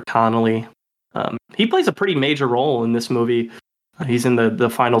 Jennifer Connelly. He plays a pretty major role in this movie. He's in the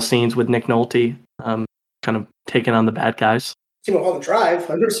final scenes with Nick Nolte, kind of taking on the bad guys. I've seen Mulholland Drive.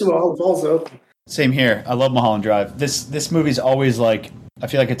 I've never seen Mulholland Falls, though. Same here. I love Mulholland Drive. This movie's always like, I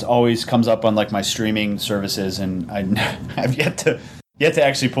feel like it's always comes up on like my streaming services, and I've yet to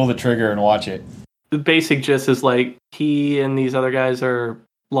actually pull the trigger and watch it. The basic gist is like he and these other guys are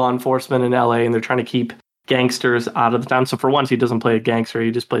law enforcement in LA, and they're trying to keep gangsters out of the town. So for once, he doesn't play a gangster; he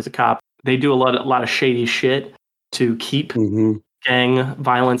just plays a cop. They do a lot of shady shit to keep gang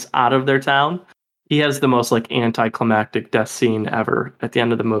violence out of their town. He has the most like anticlimactic death scene ever at the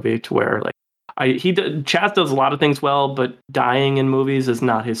end of the movie, to where like Chaz does a lot of things well, but dying in movies is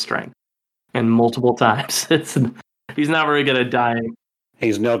not his strength. And multiple times, he's not very good at dying.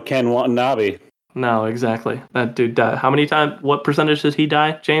 He's no Ken Watanabe. No, exactly. That dude died. How many times? What percentage does he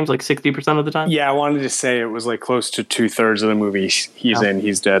die, James? Like 60% of the time? Yeah, I wanted to say it was like close to 2/3 of the movie he's in.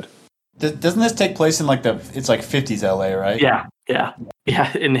 He's dead. Doesn't this take place in like it's like 50s LA, right?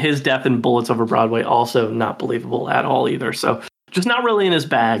 Yeah. And his death in Bullets Over Broadway also not believable at all either. So just not really in his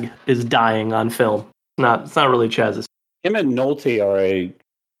bag is dying on film. It's not really Chaz's. Him and Nolte are a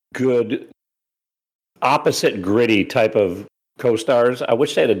good opposite gritty type of co-stars. I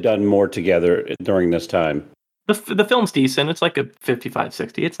wish they'd have done more together during this time. The film's decent. It's like a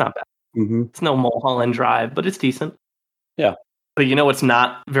 55-60. It's not bad. It's no Mulholland Drive, but it's decent. Yeah. But you know what's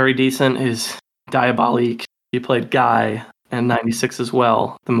not very decent is Diabolique. He played Guy in 96 as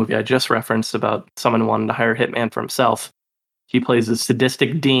well, the movie I just referenced about someone wanting to hire a hitman for himself. He plays a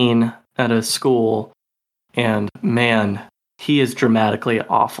sadistic dean at a school, and man, he is dramatically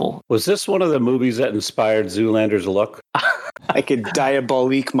awful. Was this one of the movies that inspired Zoolander's look? I could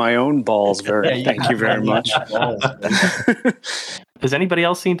Diabolique my own balls. Thank you very much. Has anybody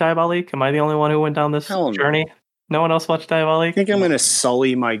else seen Diabolique? Am I the only one who went down this journey? No one else watched Diabolique? I think I'm going to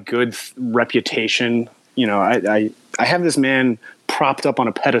sully my good reputation. You know, I have this man propped up on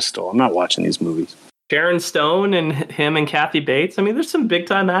a pedestal. I'm not watching these movies. Sharon Stone and him and Kathy Bates. I mean, there's some big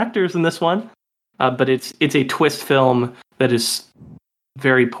time actors in this one, but it's a twist film that is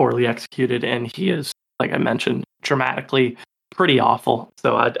very poorly executed, and he is, like I mentioned, dramatically pretty awful.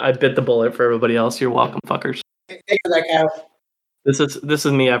 So I bit the bullet for everybody else. You're welcome, fuckers. Thank you for that, Kyle. This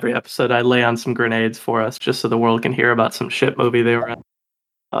is me every episode. I lay on some grenades for us just so the world can hear about some shit movie they were in.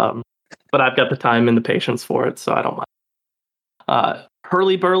 But I've got the time and the patience for it, so I don't mind.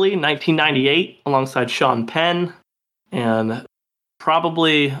 Hurly Burly, 1998, alongside Sean Penn, and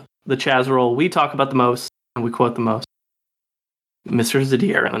probably the Chaz role we talk about the most and we quote the most. Mr.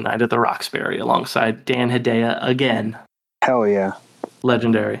 Zadir in A Night at the Roxbury, alongside Dan Hedaya again. Hell yeah.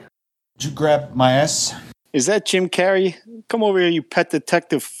 Legendary. Did you grab my ass? Is that Jim Carrey? Come over here, you pet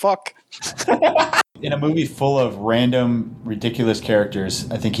detective fuck. In a movie full of random, ridiculous characters,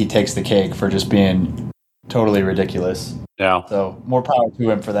 I think he takes the cake for just being totally ridiculous. Yeah. So more power to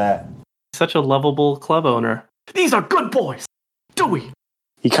him for that. Such a lovable club owner. These are good boys. Dewey.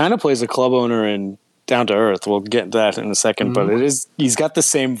 He kind of plays a club owner in Down to Earth. We'll get to that in a second, but he's got the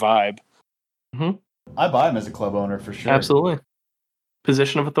same vibe. Mm-hmm. I buy him as a club owner for sure. Absolutely.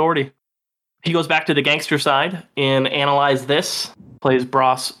 Position of authority. He goes back to the gangster side and Analyze This. Plays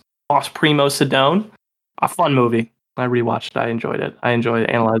Boss Primo Sedone. A fun movie. I rewatched it. I enjoyed it. I enjoy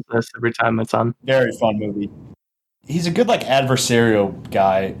Analyze This every time it's on. Very fun movie. He's a good adversarial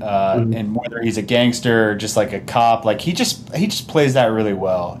guy, and whether he's a gangster or just like a cop, he just plays that really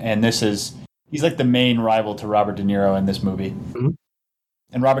well. And he's like the main rival to Robert De Niro in this movie. Mm-hmm.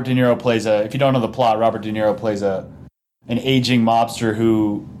 And Robert De Niro plays if you don't know the plot, Robert De Niro plays an aging mobster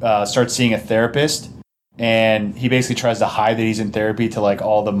who starts seeing a therapist, and he basically tries to hide that he's in therapy to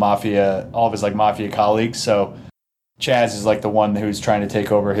all of his mafia colleagues. So Chaz is the one who's trying to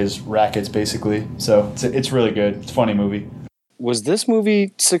take over his rackets, basically. So it's really good. It's a funny movie. Was this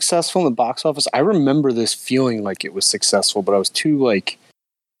movie successful in the box office? I remember this feeling like it was successful, but I was too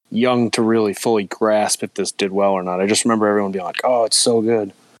young to really fully grasp if this did well or not. I just remember everyone being like, "Oh, it's so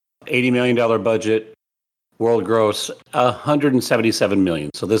good." $80 million budget, world gross $177 million.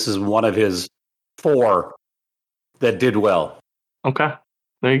 So this is one of his 4 that did well. Okay,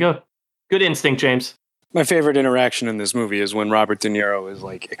 there you go. Good instinct, James. My favorite interaction in this movie is when Robert De Niro is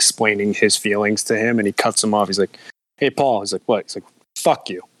explaining his feelings to him and he cuts him off. He's like, "Hey, Paul." He's like, "What?" He's like, "Fuck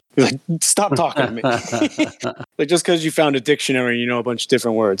you." He's like, "Stop talking to me." Just because you found a dictionary and you know a bunch of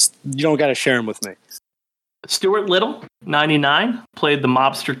different words, you don't got to share them with me. Stuart Little, 99, played the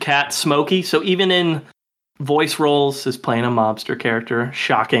mobster cat Smokey. So even in voice roles is playing a mobster character.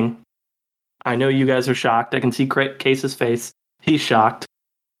 Shocking. I know you guys are shocked. I can see Case's face. He's shocked.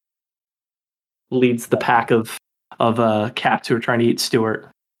 Leads the pack of cats who are trying to eat Stuart.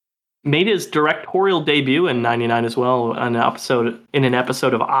 Made his directorial debut in 99 as well, in an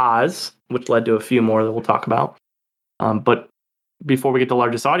episode of Oz, which led to a few more that we'll talk about. But before we get the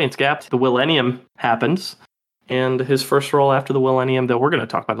largest audience gap, the Millennium happens. And his first role after the Millennium that we're going to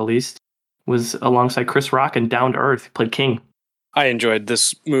talk about at least was alongside Chris Rock in Down to Earth. He played King. I enjoyed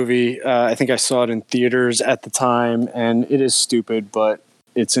this movie. I think I saw it in theaters at the time, and it is stupid, but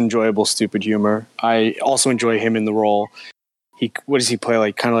it's enjoyable, stupid humor. I also enjoy him in the role. What does he play?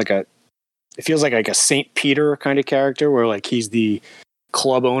 It feels like a Saint Peter kind of character, where he's the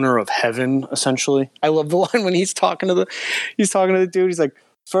club owner of heaven, essentially. I love the line when he's talking to the dude. He's like,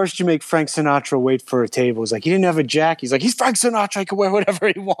 "First you make Frank Sinatra wait for a table." He's like, "He didn't have a jack." He's like, "He's Frank Sinatra. He can wear whatever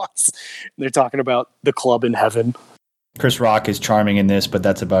he wants." And they're talking about the club in heaven. Chris Rock is charming in this, but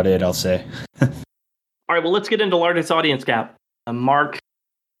that's about it, I'll say. All right, well, let's get into largest audience gap. Mark,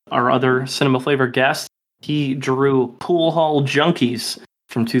 our other Cinema Flavor guest, he drew Pool Hall Junkies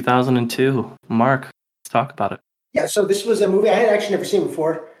from 2002. Mark, let's talk about it. Yeah, so this was a movie I had actually never seen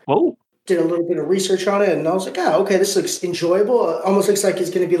before. Whoa. Did a little bit of research on it, and I was like, okay, this looks enjoyable. It almost looks like it's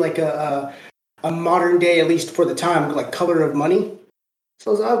going to be a modern day, at least for the time, Color of Money. So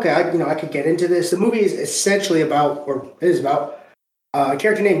I was like, okay, I could get into this. The movie is essentially about a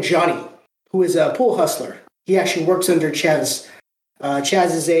character named Johnny, who is a pool hustler. He actually works under Chaz.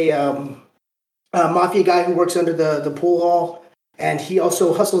 Chaz is a mafia guy who works under the pool hall, and he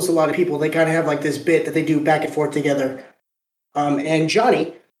also hustles a lot of people. They kind of have this bit that they do back and forth together. And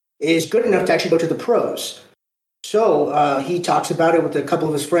Johnny is good enough to actually go to the pros. So he talks about it with a couple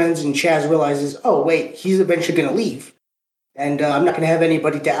of his friends, and Chaz realizes, oh, wait, he's eventually going to leave. And I'm not going to have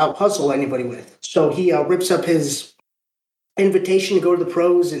anybody to out-hustle anybody with. So he rips up his invitation to go to the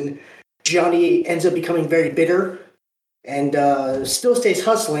pros, and Johnny ends up becoming very bitter and still stays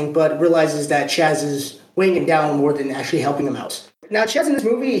hustling, but realizes that Chaz is weighing him down more than actually helping him out. Now, Chaz in this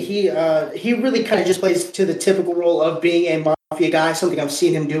movie, he really kind of just plays to the typical role of being a mafia guy, something I've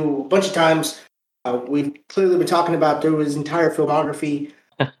seen him do a bunch of times. We've clearly been talking about through his entire filmography.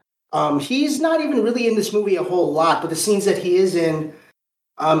 He's not even really in this movie a whole lot, but the scenes that he is in,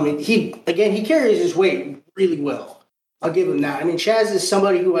 he carries his weight really well. I'll give him that. I mean, Chaz is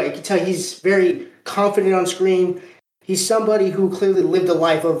somebody who I can tell he's very confident on screen. He's somebody who clearly lived a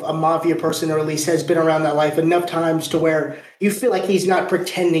life of a mafia person, or at least has been around that life enough times to where you feel like he's not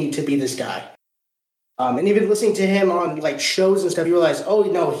pretending to be this guy. And even listening to him on shows and stuff, you realize, oh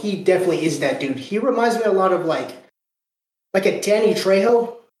no, he definitely is that dude. He reminds me a lot of like a Danny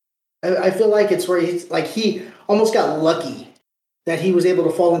Trejo. I feel like it's where he almost got lucky that he was able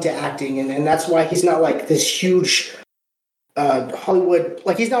to fall into acting, and that's why he's not this huge Hollywood,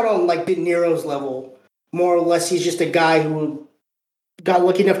 he's not on De Niro's level. More or less, he's just a guy who got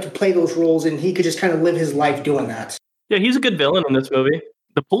lucky enough to play those roles, and he could just kind of live his life doing that. Yeah, he's a good villain in this movie.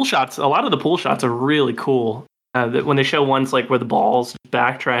 The pool shots, a lot of the pool shots are really cool. When they show ones like where the ball's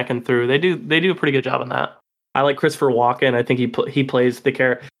backtracking through, they do a pretty good job on that. I like Christopher Walken. I think he plays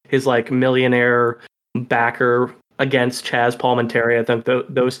his like millionaire backer against Chaz Palminteri. I think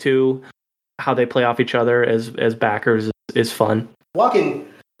those two, how they play off each other as backers is fun. Walken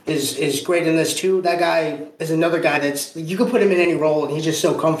is great in this too. That guy is another guy that's, you can put him in any role and he's just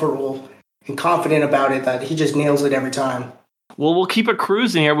so comfortable and confident about it that he just nails it every time. Well, we'll keep it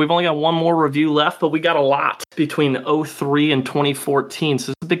cruising here. We've only got one more review left, but we got a lot between 2003 and 2014,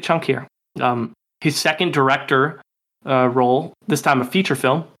 so it's a big chunk here. His second director role, this time a feature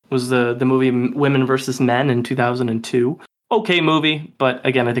film, was the movie Women vs. Men in 2002. Okay movie, but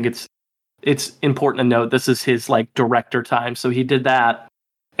again, I think it's important to note this is his like director time. So he did that,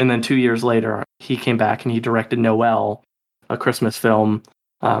 and then 2 years later, he came back and he directed Noelle, a Christmas film,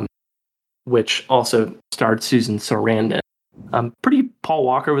 which also starred Susan Sarandon. Paul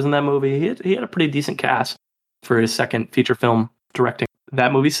Walker was in that movie. He had a pretty decent cast for his second feature film directing.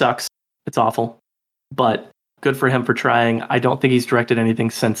 That movie sucks. It's awful, but good for him for trying. I don't think he's directed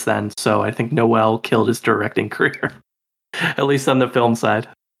anything since then, so I think Noelle killed his directing career, at least on the film side.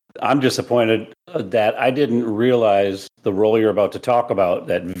 I'm disappointed that I didn't realize the role you're about to talk about,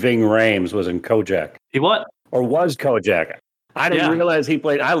 that Ving Rhames was in Kojak. He what? Or was Kojak. I didn't realize he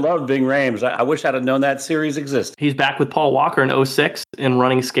played. I love Ving Rhames. I wish I'd have known that series existed. He's back with Paul Walker in 2006 in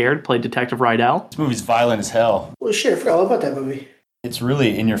Running Scared, played Detective Rydell. This movie's violent as hell. Well, shit, I forgot all about that movie. It's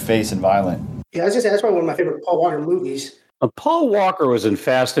really in your face and violent. Yeah, I was just saying, that's probably one of my favorite Paul Walker movies. Paul Walker was in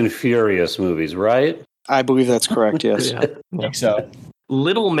Fast and Furious movies, right? I believe that's correct, yes. Yeah. I think so.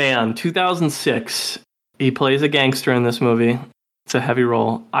 Little Man, 2006. He plays a gangster in this movie. It's a heavy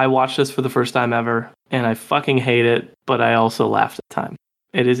role. I watched this for the first time ever, and I fucking hate it, but I also laughed at the time.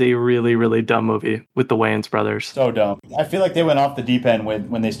 It is a really, really dumb movie with the Wayans brothers. So dumb. I feel like they went off the deep end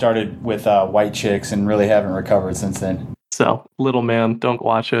when they started with white chicks and really haven't recovered since then. So, Little Man, don't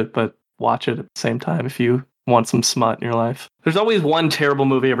watch it, but watch it at the same time if you want some smut in your life. There's always one terrible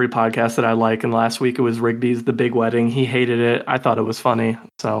movie every podcast that I like, and last week it was Rigby's The Big Wedding. He hated it. I thought it was funny.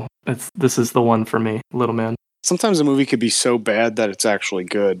 So, this is the one for me, Little Man. Sometimes a movie could be so bad that it's actually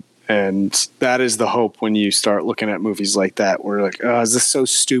good. And that is the hope when you start looking at movies like that, where like, oh, is this so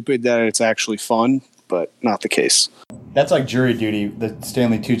stupid that it's actually fun? But not the case. That's like Jury Duty, the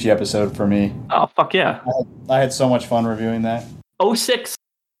Stanley Tucci episode for me. Oh, fuck yeah. I had so much fun reviewing that. 2006,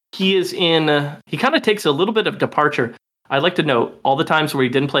 he is in, he kind of takes a little bit of departure. I'd like to note all the times where he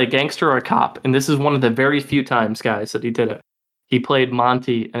didn't play a gangster or a cop, and this is one of the very few times, guys, that he did it. He played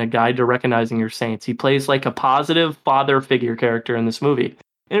Monty in A Guide to Recognizing Your Saints. He plays like a positive father figure character in this movie.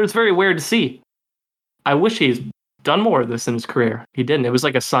 And it was very weird to see. I wish he's done more of this in his career. He didn't. It was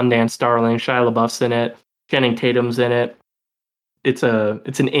like a Sundance darling. Shia LaBeouf's in it. Channing Tatum's in it. It's an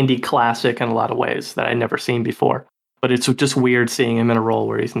indie classic in a lot of ways that I'd never seen before. But it's just weird seeing him in a role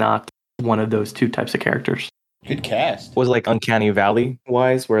where he's not one of those two types of characters. Good cast. Was like Uncanny Valley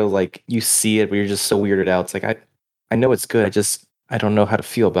wise, where like you see it, but you're just so weirded out. It's like I know it's good. I don't know how to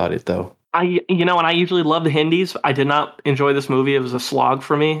feel about it though. And I usually love the Hindies. I did not enjoy this movie. It was a slog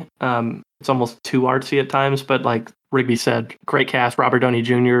for me. It's almost too artsy at times, but like Rigby said, great cast. Robert Downey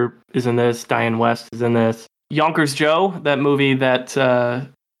Jr. is in this. Diane West is in this. Yonkers Joe, that movie that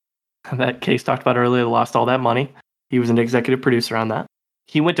Case talked about earlier, lost all that money. He was an executive producer on that.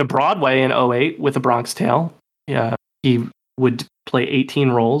 He went to Broadway in 2008 with A Bronx Tale. Yeah, he would play 18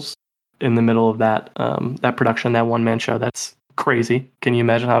 roles in the middle of that production, that one-man show. That's crazy. Can you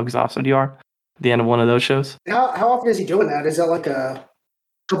imagine how exhausted you are at the end of one of those shows? How often is he doing that? Is that like a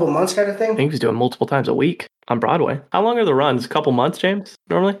couple months kind of thing? I think he's doing multiple times a week on Broadway. How long are the runs? A couple months, James,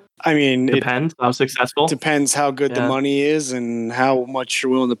 normally? I mean, depends how successful. Depends how good the money is and how much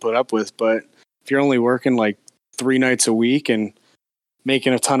you're willing to put up with. But if you're only working like 3 nights a week and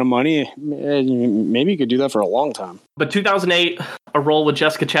making a ton of money, maybe you could do that for a long time. But 2008, a role with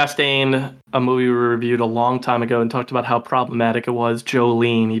Jessica Chastain, a movie we reviewed a long time ago and talked about how problematic it was.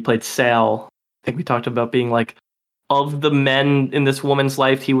 Jolene, he played Sal. I think we talked about being like, of the men in this woman's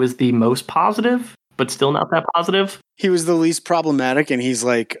life, he was the most positive, but still not that positive. He was the least problematic, and he's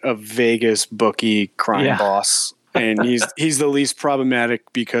like a Vegas bookie crime boss. And he's the least problematic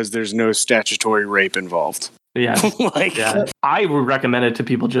because there's no statutory rape involved. Yeah. I would recommend it to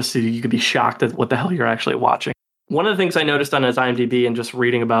people just so you could be shocked at what the hell you're actually watching. One of the things I noticed on his IMDb and just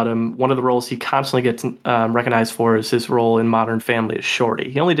reading about him, one of the roles he constantly gets recognized for is his role in Modern Family as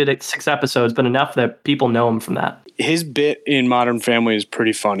Shorty. He only did 6 episodes, but enough that people know him from that. His bit in Modern Family is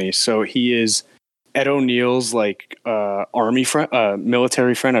pretty funny. So he is Ed O'Neill's like army friend,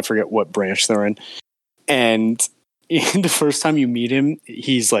 military friend. I forget what branch they're in. And the first time you meet him,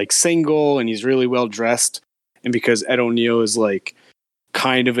 he's like single and he's really well dressed. And because Ed O'Neill is like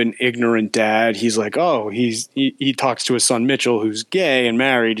kind of an ignorant dad, he's like, oh, he talks to his son Mitchell, who's gay and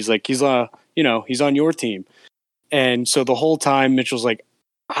married. He's like, he's on your team. And so the whole time Mitchell's like,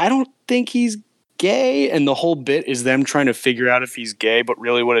 I don't think he's gay. And the whole bit is them trying to figure out if he's gay. But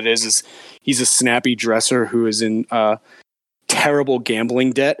really what it is he's a snappy dresser who is in terrible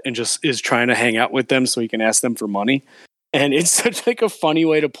gambling debt and just is trying to hang out with them so he can ask them for money. And it's such like a funny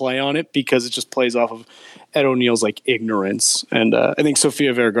way to play on it because it just plays off of Ed O'Neill's like ignorance. And I think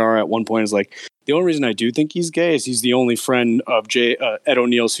Sofia Vergara at one point is like, the only reason I do think he's gay is he's the only friend of Ed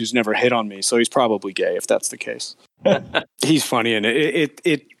O'Neill's who's never hit on me. So he's probably gay if that's the case. He's funny. And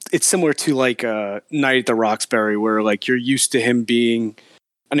it's similar to like Night at the Roxbury where like you're used to him being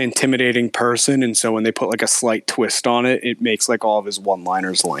an intimidating person. And so when they put like a slight twist on it, it makes like all of his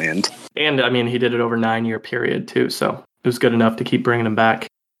one-liners land. And I mean, he did it over a 9-year period too. So it was good enough to keep bringing him back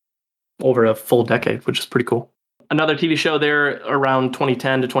over a full decade, which is pretty cool. Another TV show there around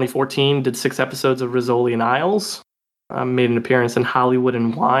 2010 to 2014 did 6 episodes of Rizzoli and Isles. Made an appearance in Hollywood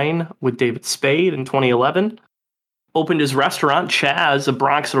and Wine with David Spade in 2011. Opened his restaurant, Chaz, a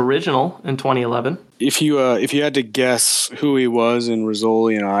Bronx original, in 2011. If you had to guess who he was in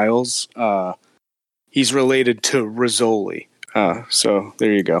Rizzoli and Isles, he's related to Rizzoli. So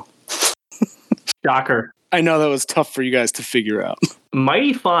there you go. Shocker. I know that was tough for you guys to figure out.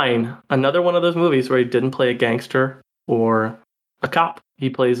 Mighty Fine, another one of those movies where he didn't play a gangster or a cop. He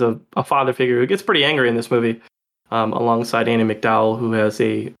plays a father figure who gets pretty angry in this movie, alongside Annie McDowell, who has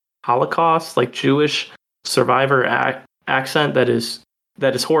a Holocaust, like Jewish survivor accent that is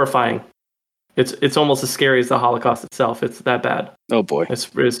horrifying. It's almost as scary as the Holocaust itself. It's that bad. Oh boy, it's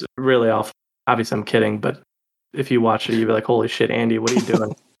really awful. Obviously, I'm kidding, but if you watch it, you'd be like, "Holy shit, Andy, what are you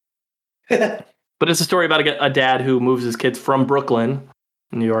doing?" But it's a story about a dad who moves his kids from Brooklyn,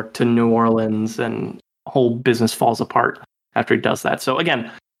 New York, to New Orleans, and whole business falls apart after he does that. So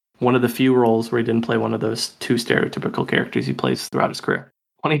again, one of the few roles where he didn't play one of those 2 stereotypical characters he plays throughout his career.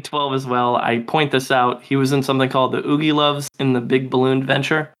 2012 as well, I point this out, he was in something called The Oogie Loves in the Big Balloon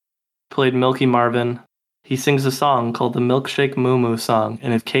Adventure, played Milky Marvin. He sings a song called the Milkshake Moo Moo song,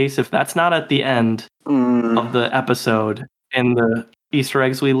 and if that's not at the end of the episode and the Easter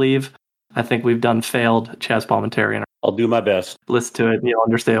eggs we leave, I think we've done failed Chaz Palminteri. I'll do my best. Listen to it and you'll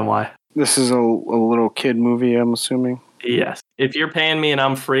understand why. This is a little kid movie, I'm assuming. Yes. If you're paying me and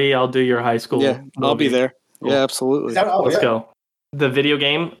I'm free, I'll do your high school. Yeah, movie. I'll be there. Cool. Yeah, absolutely. Let's go. The video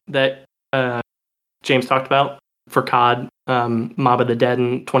game that James talked about for COD, Mob of the Dead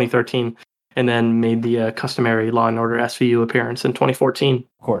in 2013, and then made the customary Law & Order SVU appearance in 2014.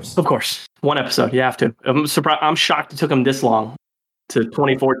 Of course. 1 episode, you have to. I'm surprised. I'm shocked it took him this long to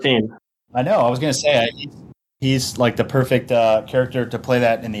 2014. I know. I was going to say he's like the perfect character to play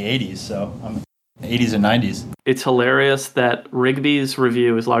that in the 80s. So the 80s and 90s. It's hilarious that Rigby's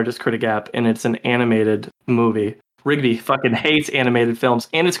review is largest critic app, and it's an animated movie. Rigby fucking hates animated films,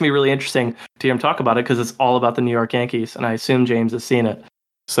 and it's going to be really interesting to hear him talk about it because it's all about the New York Yankees, and I assume James has seen it.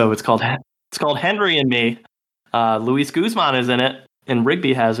 So it's called Henry and Me. Luis Guzman is in it, and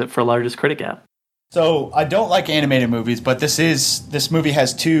Rigby has it for largest critic app. So I don't like animated movies, but this movie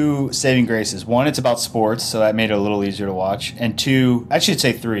has 2 saving graces. 1, it's about sports, so that made it a little easier to watch. And 2, I should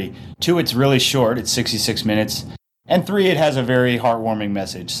say 3. 2, it's really short. It's 66 minutes. And 3, it has a very heartwarming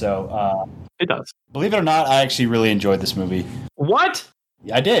message. So it does. Believe it or not, I actually really enjoyed this movie. What?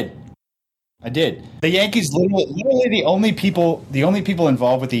 I did. The Yankees, literally the only people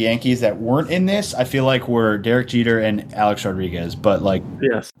involved with the Yankees that weren't in this, I feel like, were Derek Jeter and Alex Rodriguez. But like,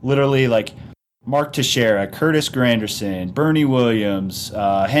 yes, literally like Mark Teixeira, Curtis Granderson, Bernie Williams,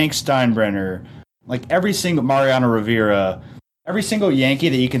 Hank Steinbrenner, like every single Mariano Rivera, every single Yankee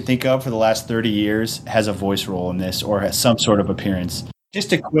that you can think of for the last 30 years has a voice role in this or has some sort of appearance.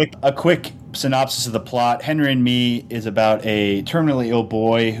 Just a quick synopsis of the plot. Henry and Me is about a terminally ill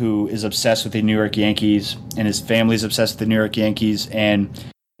boy who is obsessed with the New York Yankees, and his family's obsessed with the New York Yankees, and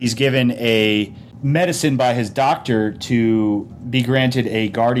he's given a medicine by his doctor to be granted a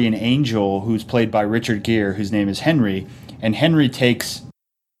guardian angel who's played by Richard Gere, whose name is Henry. And Henry takes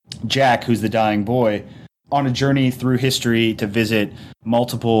Jack, who's the dying boy, on a journey through history to visit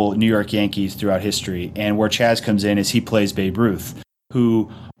multiple New York Yankees throughout history. And where Chaz comes in is he plays Babe Ruth,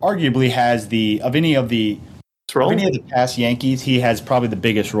 who arguably has of any of the past Yankees, he has probably the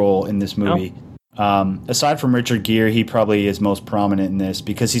biggest role in this movie. Aside from Richard Gere, he probably is most prominent in this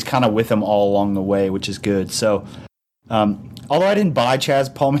because he's kind of with him all along the way, which is good. So Although I didn't buy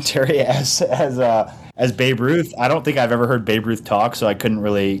Chaz Palminteri as Babe Ruth, I don't think I've ever heard Babe Ruth talk, so I couldn't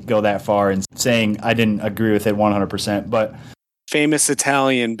really go that far in saying I didn't agree with it 100%. But famous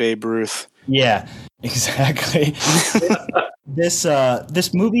Italian Babe Ruth. Yeah, exactly. This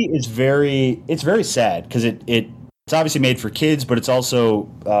movie is very sad because it's obviously made for kids, but it's also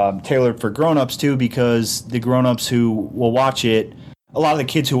tailored for grown-ups too, because the grown-ups who will watch it, a lot of the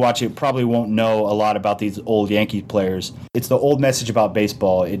kids who watch it probably won't know a lot about these old Yankee players. It's the old message about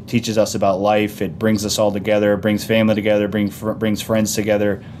baseball. It teaches us about life. It brings us all together, brings family together, brings friends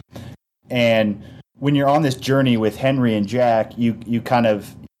together. And when you're on this journey with Henry and Jack,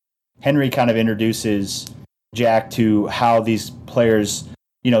 Henry kind of introduces Jack to how these players,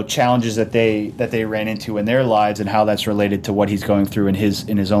 challenges that they ran into in their lives and how that's related to what he's going through in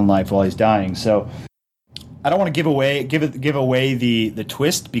his own life while he's dying. So I don't want to give away the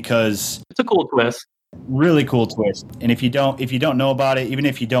twist, because it's a cool twist. Really cool twist. And if you don't know about it, even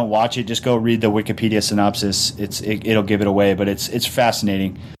if you don't watch it, just go read the Wikipedia synopsis. It'll give it away, but it's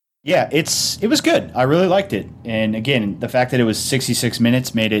fascinating. Yeah, it was good. I really liked it. And again, the fact that it was 66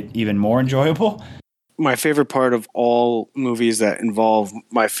 minutes made it even more enjoyable. My favorite part of all movies that involve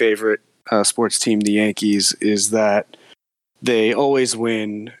my favorite sports team, the Yankees, is that they always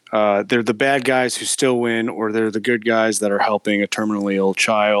win. They're the bad guys who still win, or they're the good guys that are helping a terminally ill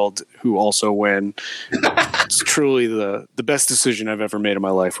child who also win. It's truly the best decision I've ever made in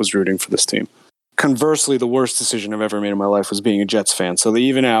my life was rooting for this team. Conversely, the worst decision I've ever made in my life was being a Jets fan. So they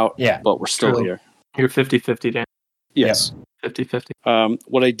even out, but we're still here. You're 50-50, Dan. Yes. 50-50.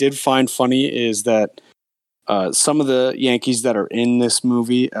 What I did find funny is that some of the Yankees that are in this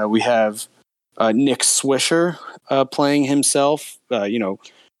movie, we have Nick Swisher playing himself,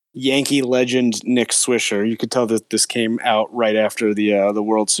 Yankee legend Nick Swisher. You could tell that this came out right after the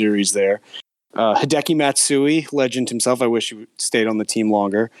World Series there. Hideki Matsui, legend himself. I wish he stayed on the team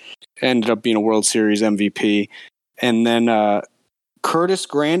longer. Ended up being a World Series MVP. And then Curtis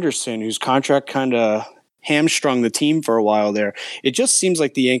Granderson, whose contract kind of hamstrung the team for a while there. It just seems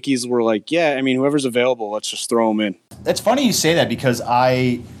like the Yankees were like, whoever's available, let's just throw him in. It's funny you say that, because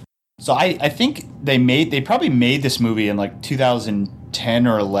I think they probably made this movie in like 2010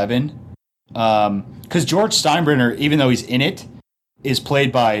 or 11. Because George Steinbrenner, even though he's in it, is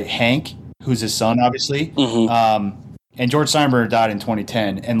played by Hank, who's his son, obviously. Mm-hmm. And George Steinbrenner died in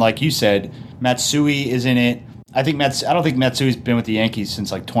 2010. And like you said, Matsui is in it. I don't think Matsui's been with the Yankees since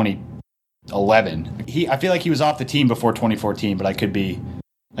like 2011. I feel like he was off the team before 2014, but I could be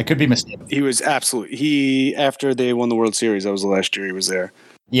mistaken. He was absolutely. After they won the World Series, that was the last year he was there.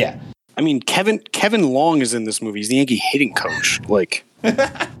 Yeah. I mean, Kevin Long is in this movie. He's the Yankee hitting coach. Like,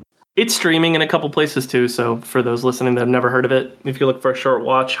 it's streaming in a couple places too. So for those listening that have never heard of it, if you look for a short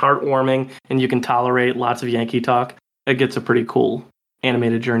watch, heartwarming, and you can tolerate lots of Yankee talk, it gets a pretty cool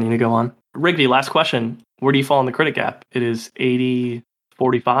animated journey to go on. Rigby, last question. Where do you fall in the critic gap? It is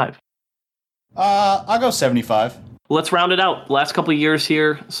 80-45. I'll go 75. Let's round it out. Last couple of years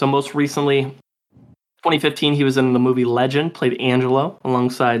here. So most recently, 2015, he was in the movie Legend, played Angelo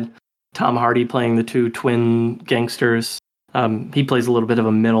alongside Tom Hardy playing the two twin gangsters. He plays a little bit of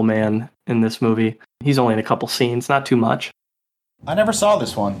a middleman in this movie. He's only in a couple scenes, not too much. I never saw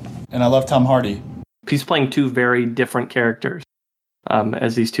this one, and I love Tom Hardy. He's playing two very different characters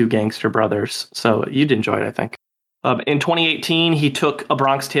as these two gangster brothers. So you'd enjoy it, I think. In 2018, he took A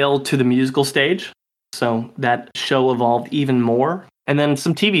Bronx Tale to the musical stage. So that show evolved even more. And then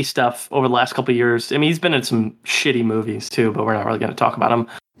some TV stuff over the last couple of years. I mean, he's been in some shitty movies too, but we're not really going to talk about him.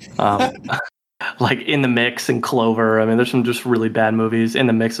 Like In the Mix and Clover. I mean, there's some just really bad movies. In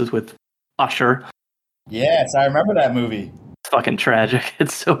the Mix is with Usher. Yes, I remember that movie. It's fucking tragic.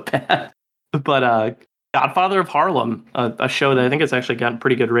 It's so bad. But Godfather of Harlem, a show that I think has actually gotten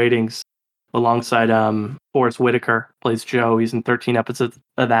pretty good ratings, alongside Forrest Whitaker, plays Joe. He's in 13 episodes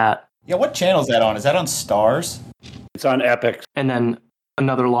of that. Yeah, what channel is that on? Is that on Stars? It's on Epic. And then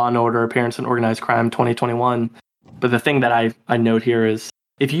another Law and Order appearance in Organized Crime 2021. But the thing that I note here is,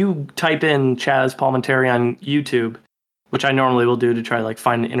 if you type in Chaz Palminteri on YouTube, which I normally will do to try to like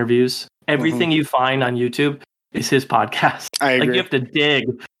find interviews, everything you find on YouTube is his podcast. I agree. Like, you have to dig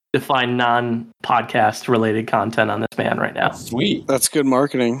to find non-podcast related content on this man right now. Sweet. That's good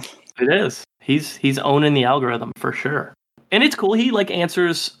marketing. It is. He's owning the algorithm for sure. And it's cool. He like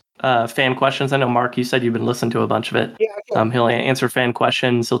answers fan questions. I know, Mark, you said you've been listening to a bunch of it. Yeah. He'll answer fan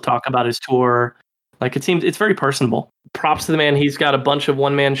questions. He'll talk about his tour. Like, it seems it's very personable. Props to the man. He's got a bunch of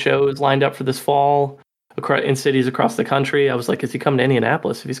one-man shows lined up for this fall in cities across the country. I was like, is he coming to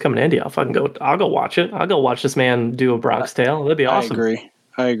Indianapolis? If he's coming to Indy, I'll go watch it. I'll go watch this man do A Bronx Tale. That'd be awesome.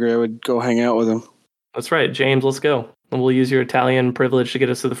 I agree. I would go hang out with him. That's right, James. Let's go. And we'll use your Italian privilege to get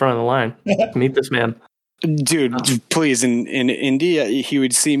us to the front of the line. Meet this man. Dude, please, in India, he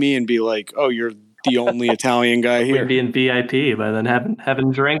would see me and be like, "Oh, you're the only Italian guy here." We'd be in VIP by then,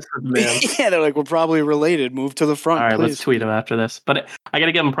 having drinks with the man. Yeah, they're like, "We're probably related. Move to the front, All right, please." let's tweet him after this. But I got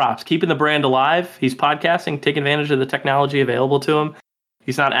to give him props. Keeping the brand alive. He's podcasting, taking advantage of the technology available to him.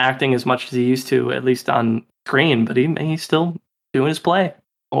 He's not acting as much as he used to, at least on screen, but he's still doing his play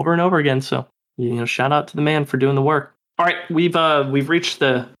over and over again. So, shout out to the man for doing the work. All right, we've reached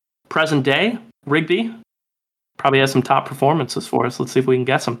the present day. Rigby probably has some top performances for us. Let's see if we can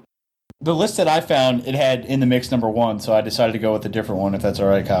guess them. The list that I found, it had in the mix number 1, so I decided to go with a different one, if that's all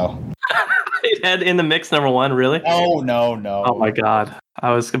right, Kyle. It had in the mix number 1, really? No. Oh my God.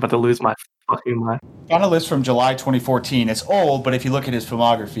 I was about to lose my fucking mind. Found a list from July 2014. It's old, but if you look at his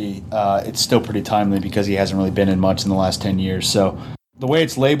filmography, it's still pretty timely because he hasn't really been in much in the last 10 years. So the way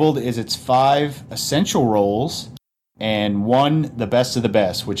it's labeled is it's 5 essential roles and 1 the best of the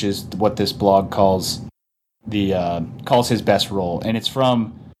best, which is what this blog calls his best role. And it's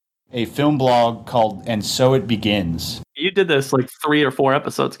from a film blog called And So It Begins. You did this like 3 or 4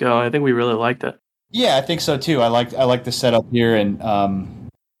 episodes ago. I think we really liked it. Yeah, I think so too. I like the setup here, and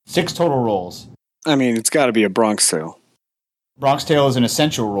 6 total roles. I mean, it's got to be a Bronx Tale. Bronx Tale is an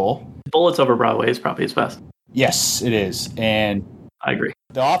essential role. Bullets Over Broadway is probably his best. Yes, it is. And I agree.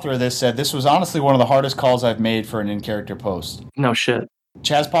 the author of this said, "This was honestly one of the hardest calls I've made for an in-character post. No shit.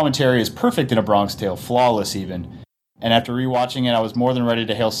 Chaz Palminteri is perfect in A Bronx Tale, flawless even. And after rewatching it, I was more than ready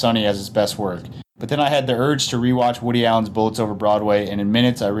to hail Sonny as his best work. But then I had the urge to rewatch Woody Allen's Bullets Over Broadway, and in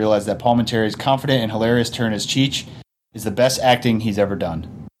minutes I realized that Palminteri's confident and hilarious turn as Cheech is the best acting he's ever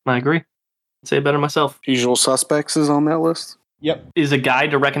done." I agree. I'd say it better myself. Usual Suspects is on that list. Yep. Is a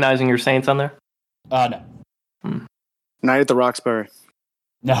guide to recognizing your saints on there? No. Night at the Roxbury.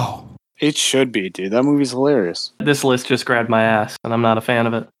 No. It should be, dude. That movie's hilarious. This list just grabbed my ass, and I'm not a fan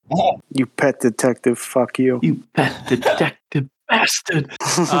of it. You pet detective, fuck you. You pet detective bastard.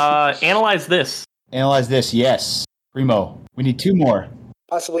 Analyze this. Analyze this, yes. Primo. We need 2 more.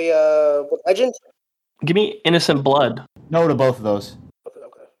 Possibly Legend? Give me Innocent Blood. No to both of those.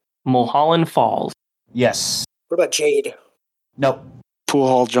 Okay. Mulholland Falls. Yes. What about Jade? Nope. Pool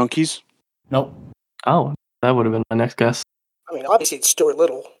Hall Junkies. Nope. Oh, that would have been my next guess. I mean, obviously it's Stuart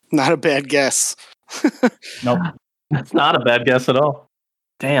Little. Not a bad guess. Nope. That's not a bad guess at all.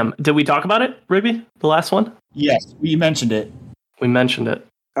 Damn. Did we talk about it, Rigby? The last one? Yes, we mentioned it. We mentioned it.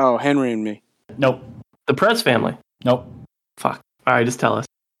 Oh, Henry and Me. Nope. The Prez Family. Nope. Fuck. All right, just tell us.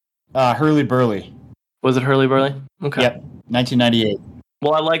 Hurley Burley. Was it Hurley Burley? Okay. Yep. 1998.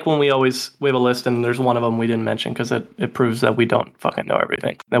 Well, I like when we have a list and there's one of them we didn't mention because it proves that we don't fucking know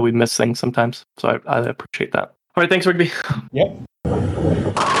everything, that we miss things sometimes. So I appreciate that. All right, thanks, Rigby. Yep.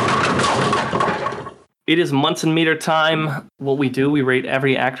 It is Munson meter time. What we do, we rate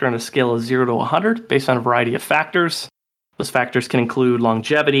every actor on a scale of 0 to 100 based on a variety of factors. Those factors can include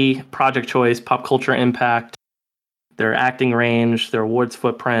longevity, project choice, pop culture impact, their acting range, their awards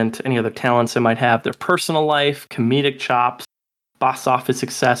footprint, any other talents they might have, their personal life, comedic chops, box office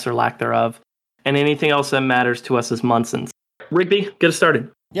success or lack thereof, and anything else that matters to us as Munsons. Rigby, get us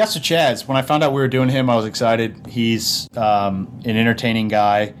started. Yeah, so Chaz, when I found out we were doing him, I was excited. He's an entertaining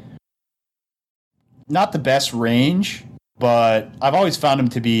guy. Not the best range, but I've always found him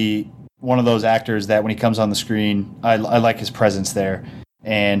to be one of those actors that when he comes on the screen, I like his presence there.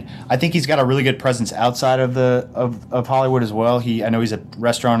 And I think he's got a really good presence outside of Hollywood as well. I know he's a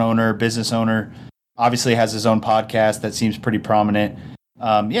restaurant owner, business owner. Obviously has his own podcast that seems pretty prominent. So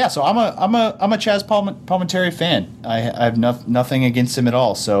I'm a Chaz Palminteri fan. I have nothing against him at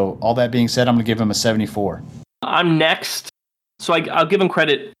all. So all that being said, I'm going to give him a 74. I'm next. So I'll give him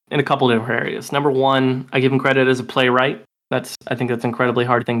credit in a couple of different areas. Number one, I give him credit as a playwright. I think that's an incredibly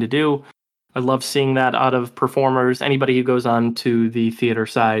hard thing to do. I love seeing that out of performers, anybody who goes on to the theater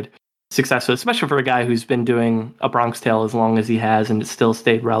side, successful, especially for a guy who's been doing A Bronx Tale as long as he has and it's still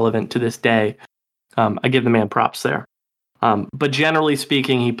stayed relevant to this day. I give the man props there. But generally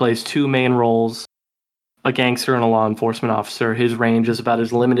speaking, he plays 2 main roles, a gangster and a law enforcement officer. His range is about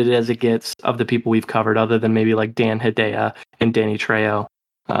as limited as it gets of the people we've covered, other than maybe like Dan Hedaya and Danny Trejo,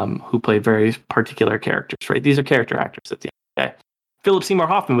 who played very particular characters, right? These are character actors at the end of the day. Philip Seymour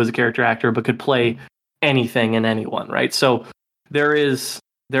Hoffman was a character actor, but could play anything and anyone, right? So there is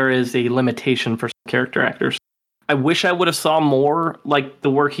a limitation for some character actors. I wish I would have saw more like the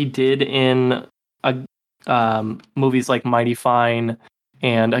work he did in movies like Mighty Fine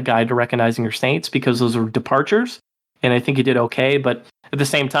and A Guide to Recognizing Your Saints, because those were departures, and I think he did okay. But at the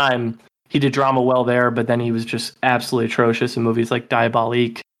same time, he did drama well there, but then he was just absolutely atrocious in movies like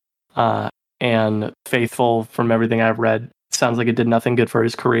Diabolique and Faithful, from everything I've read, sounds like it did nothing good for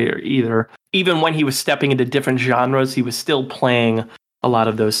his career either. Even when he was stepping into different genres, he was still playing a lot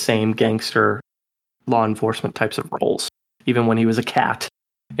of those same gangster law enforcement types of roles, even when he was a cat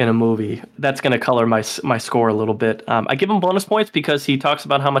in a movie. That's going to color my score a little bit. I give him bonus points because he talks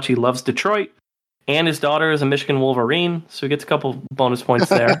about how much he loves Detroit, and his daughter is a Michigan Wolverine, so he gets a couple bonus points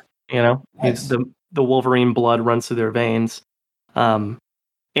there. Nice. The Wolverine blood runs through their veins.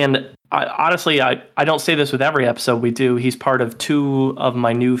 And honestly, I don't say this with every episode we do. He's part of two of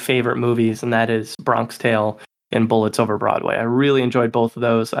my new favorite movies, and that is Bronx Tale and Bullets Over Broadway. I really enjoyed both of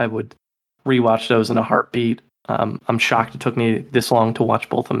those. I would rewatch those in a heartbeat. I'm shocked it took me this long to watch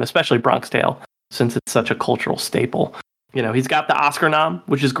both of them, especially Bronx Tale, since it's such a cultural staple. He's got the Oscar nom,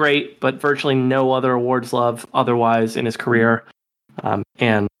 which is great, but virtually no other awards love otherwise in his career.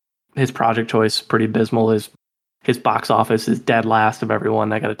 And his project choice, pretty abysmal. His box office is dead last of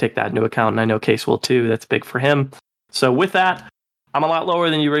everyone. I got to take that into account, and I know Case will too. That's big for him. So with that, I'm a lot lower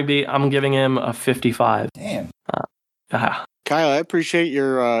than you, Rigby. I'm giving him a 55. Damn. Kyle, I appreciate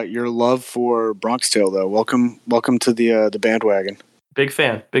your love for Bronx Tale, though. Welcome to the bandwagon. Big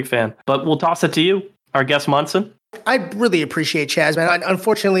fan. But we'll toss it to you, our guest Munson. I really appreciate Chaz, man.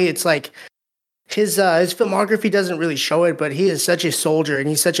 Unfortunately, it's like his filmography doesn't really show it, but he is such a soldier, and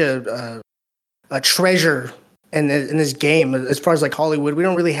he's such a treasure in this game. As far as like Hollywood, we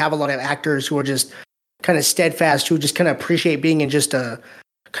don't really have a lot of actors who are just kind of steadfast, who just kind of appreciate being in just a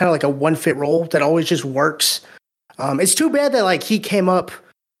kind of like a one-fit role that always just works. It's too bad that like he came up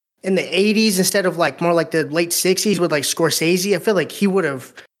in the 80s instead of like more like the late 60s with like Scorsese. I feel like he would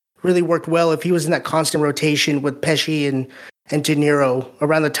have really worked well if he was in that constant rotation with Pesci and De Niro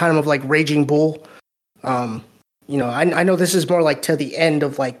around the time of like Raging Bull. I know this is more like to the end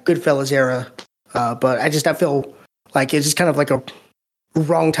of like Goodfellas era, but I feel like it's just kind of like a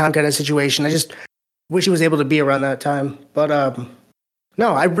wrong time kind of situation. I just wish he was able to be around that time. But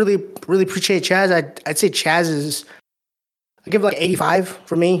no, I really, really appreciate Chaz. I'd say Chaz I give it like 85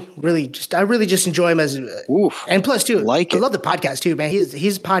 for me. I really just enjoy him as, and plus too, I love the podcast too, man.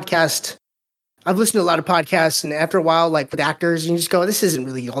 He's podcast. I've listened to a lot of podcasts, and after a while, like with actors, you just go, this isn't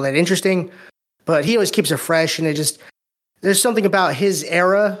really all that interesting. But he always keeps it fresh, and there's something about his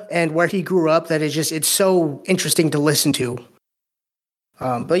era and where he grew up that it's so interesting to listen to.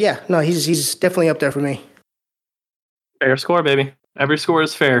 But yeah, no, he's definitely up there for me. Fair score, baby. Every score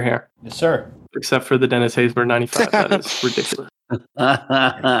is fair here. Yes, sir. Except for the Dennis Haysbert 95. That is ridiculous.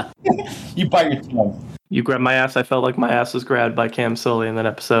 You bite your tongue. You grabbed my ass. I felt like my ass was grabbed by Cam Sully in that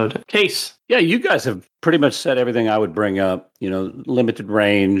episode. Case. Yeah, you guys have pretty much said everything I would bring up. Limited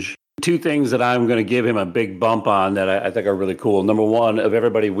range. Two things that I'm going to give him a big bump on that I think are really cool. Number one, of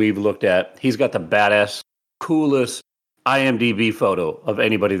everybody we've looked at, he's got the baddest, coolest IMDb photo of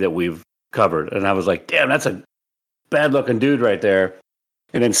anybody that we've covered. And I was like, damn, that's a bad-looking dude right there.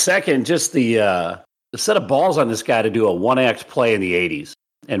 And then second, just the set of balls on this guy to do a one-act play in the 80s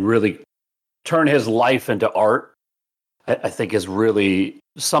and really turn his life into art, I think is really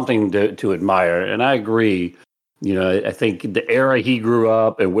something to admire. And I agree. I think the era he grew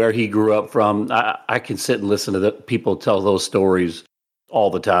up and where he grew up from, I can sit and listen to the people tell those stories all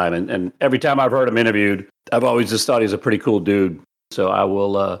the time. And every time I've heard him interviewed, I've always just thought he's a pretty cool dude. So I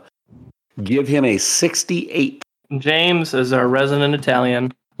will give him a 68. James, as our resident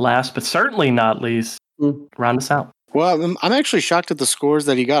Italian, last but certainly not least, round us out. Well, I'm actually shocked at the scores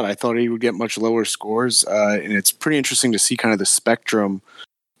that he got. I thought he would get much lower scores, and it's pretty interesting to see kind of the spectrum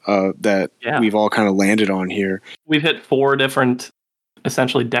that we've all kind of landed on here. We've hit 4 different,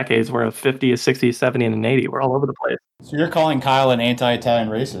 essentially, decades where a 50, a 60, a 70, and an 80. We're all over the place. So you're calling Kyle an anti-Italian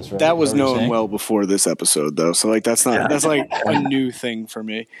racist, right? That was known well before this episode, though. So like that's like a new thing for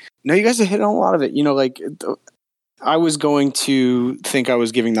me. No, you guys are hitting on a lot of it. I was going to think I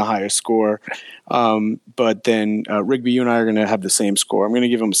was giving the highest score, but then Rigby, you and I are going to have the same score. I'm going to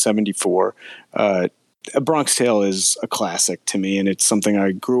give him 74. A Bronx Tale is a classic to me, and it's something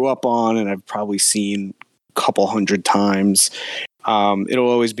I grew up on, and I've probably seen a couple hundred times. It'll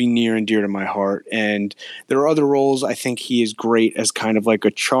always be near and dear to my heart. And there are other roles I think he is great as kind of like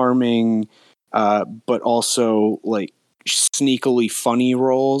a charming, but also like sneakily funny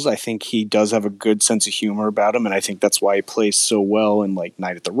roles. I think he does have a good sense of humor about him, and I think that's why he plays so well in like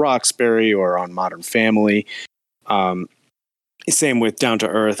Night at the Roxbury or on Modern Family. Same with Down to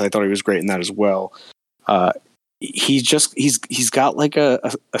Earth. I thought he was great in that as well. He's got like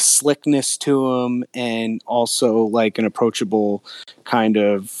a slickness to him, and also like an approachable kind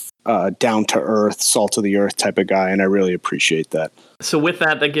of down to earth, salt of the earth type of guy, and I really appreciate that. So with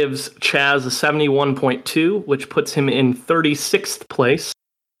that gives Chaz a 71.2, which puts him in 36th place.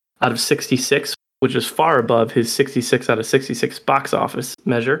 out of 66, which is far above his 66 out of 66 box office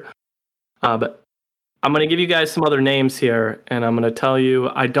measure. But I'm going to give you guys some other names here, and I'm going to tell you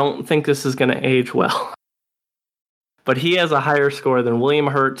I don't think this is going to age well. But he has a higher score than William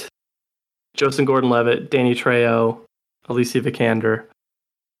Hurt, Joseph Gordon-Levitt, Danny Trejo, Alicia Vikander.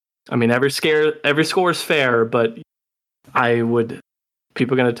 I mean, every score is fair, but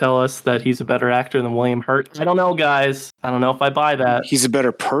people are going to tell us that he's a better actor than William Hurt. I don't know, guys. I don't know if I buy that. He's a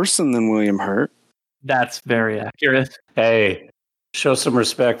better person than William Hurt. That's very accurate. Hey, show some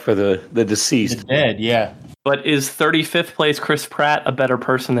respect for the deceased. The dead, yeah. But is 35th place Chris Pratt a better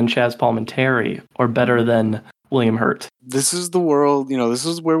person than Chaz Palminteri, or better than William Hurt? This is the world, this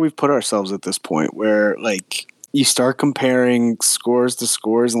is where we've put ourselves at this point, where like you start comparing scores to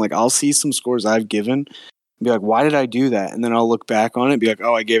scores, and like I'll see some scores I've given and be like, why did I do that? And then I'll look back on it and be like,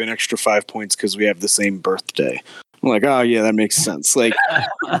 oh, I gave an extra 5 points because we have the same birthday. I'm like, oh yeah, that makes sense. Like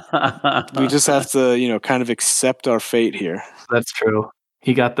we just have to, kind of accept our fate here. That's true.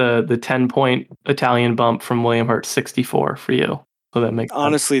 He got the 10-point Italian bump from William Hurt 64 for you. So that makes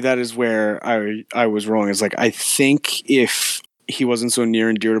honestly sense. That is where I was wrong. It's like I think if he wasn't so near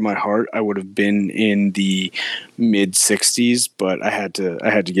and dear to my heart, I would have been in the mid 60s, but I had to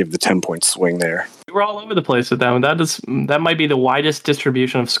give the 10-point swing there. We were all over the place with that one. That might be the widest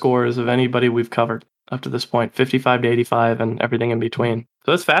distribution of scores of anybody we've covered up to this point, 55 to 85 and everything in between.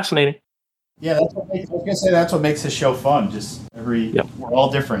 So that's fascinating. Yeah, that's what makes this show fun. Just we're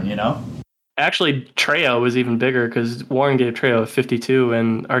all different, Actually, Trejo was even bigger because Warren gave Trejo a 52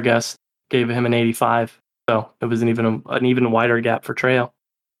 and our guest gave him an 85. So it was an even wider gap for Trejo.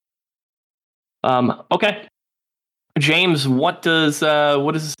 Okay. James, what does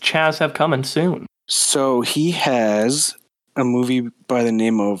Chaz have coming soon? So he has a movie by the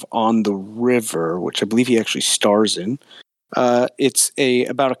name of On the River, which I believe he actually stars in. It's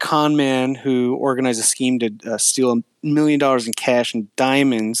about a con man who organized a scheme to steal $1 million in cash and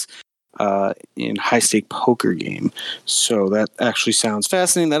diamonds in high-stake poker game. So that actually sounds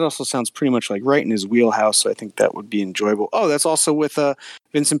fascinating. That also sounds pretty much like right in his wheelhouse, so I think that would be enjoyable. Oh, that's also with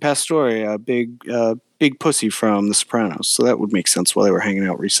Vincent Pastore, a big pussy from The Sopranos. So that would make sense while they were hanging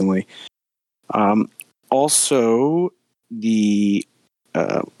out recently. Also, the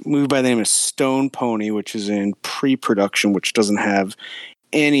movie by the name of Stone Pony, which is in pre-production, which doesn't have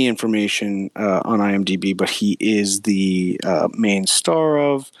any information on IMDb, but he is the main star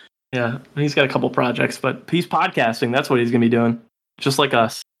of. Yeah, he's got a couple projects, but he's podcasting. That's what he's going to be doing. Just like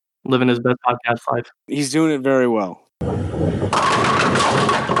us, living his best podcast life. He's doing it very well.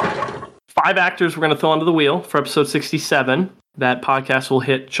 5 actors we're going to throw onto the wheel for episode 67. That podcast will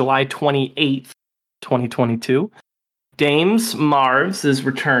hit July 28th, 2022. Dames Marves is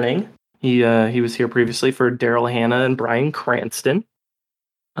returning. He was here previously for Daryl Hannah and Bryan Cranston.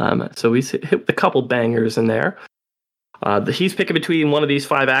 So he's hit with a couple bangers in there. He's picking between one of these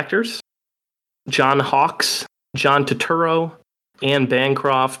 5 actors: John Hawkes, John Turturro, Anne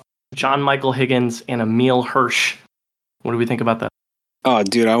Bancroft, John Michael Higgins, and Emile Hirsch. What do we think about that? Oh,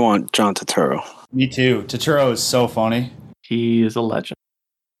 dude, I want John Turturro. Me too. Turturro is so funny. He is a legend,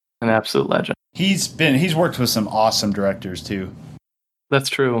 an absolute legend. He's worked with some awesome directors too. That's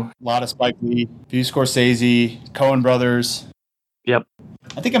true. A lot of Spike Lee, few Scorsese, Coen Brothers. Yep.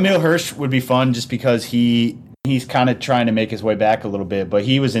 I think Emile Hirsch would be fun just because he's kind of trying to make his way back a little bit, but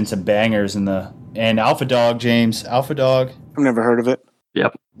he was in some bangers and Alpha Dog, James. Alpha Dog. I've never heard of it.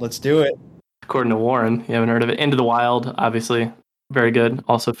 Yep. Let's do it. According to Warren, you haven't heard of it. Into the Wild, obviously. Very good.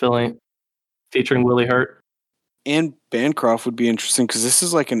 Also featuring Willie Hurt. And Bancroft would be interesting because this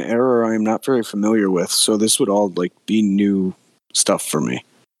is like an era I'm not very familiar with. So this would all like be new stuff for me.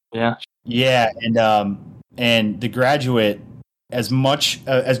 Yeah. Yeah. And The Graduate, as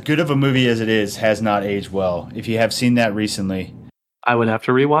good of a movie as it is, has not aged well. If you have seen that recently, I would have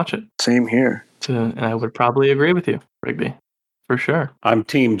to rewatch it. Same here. And I would probably agree with you, Rigby, for sure. I'm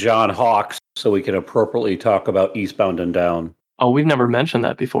Team John Hawkes, so we can appropriately talk about Eastbound and Down. Oh, we've never mentioned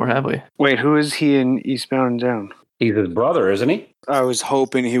that before, have we? Wait, who is he in Eastbound and Down? He's his brother, isn't he? I was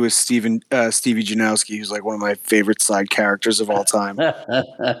hoping he was Stevie Janowski, who's like one of my favorite side characters of all time.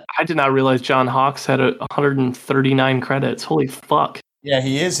 I did not realize John Hawkes had 139 credits. Holy fuck. Yeah,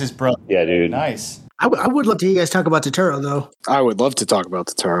 he is his brother. Yeah, dude. Nice. I would love to hear you guys talk about Turturro, though. I would love to talk about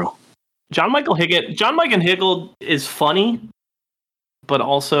Turturro. John Michael Higgins is funny, but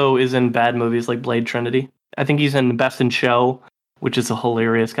also is in bad movies like Blade Trinity. I think he's in Best in Show, which is a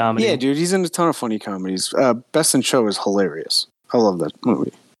hilarious comedy. Yeah, dude, he's in a ton of funny comedies. Best in Show is hilarious. I love that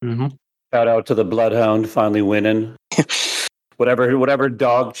movie. Mm-hmm. Shout out to the Bloodhound finally winning. whatever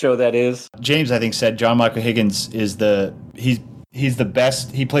dog show that is. James, I think, said John Michael Higgins is he's He's the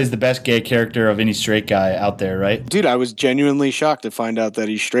best. He plays the best gay character of any straight guy out there, right? Dude, I was genuinely shocked to find out that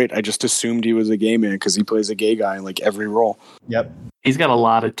he's straight. I just assumed he was a gay man because he plays a gay guy in like every role. Yep. He's got a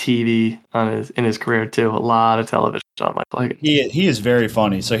lot of TV in his career too. A lot of television on my plate. He is very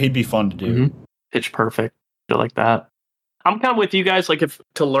funny, so he'd be fun to do. Mm-hmm. Pitch Perfect, shit like that. I'm kind of with you guys. Like, if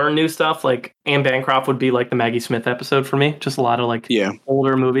to learn new stuff, like Anne Bancroft would be like the Maggie Smith episode for me. Just a lot of like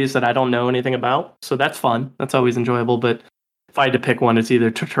older movies that I don't know anything about. So that's fun. That's always enjoyable. But if I had to pick one, it's either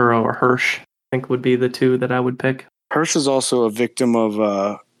Turturro or Hirsch. I think would be the two that I would pick. Hirsch is also a victim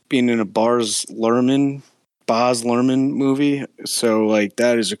of being in a Baz Luhrmann movie. So like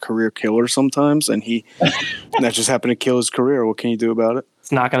that is a career killer sometimes, and that just happened to kill his career. What can you do about it?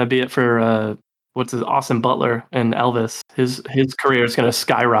 It's not going to be it for Austin Butler and Elvis. His career is going to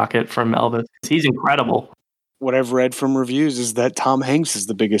skyrocket from Elvis. He's incredible. What I've read from reviews is that Tom Hanks is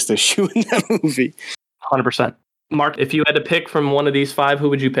the biggest issue in that movie. 100%. Mark, if you had to pick from one of these five, who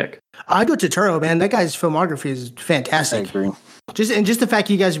would you pick? I'd go to Turturro, man. That guy's filmography is fantastic. I agree. Just the fact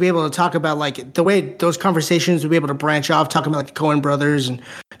you guys would be able to talk about like the way those conversations would be able to branch off, talking about like the Coen brothers and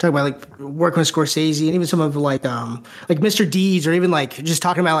talking about like working with Scorsese and even some of like Mr. Deeds, or even like just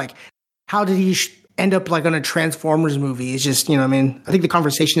talking about like how did he end up like on a Transformers movie. It's just, you know what I mean? I think the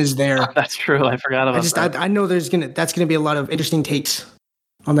conversation is there. That's true. I forgot about that. I know that's gonna be a lot of interesting takes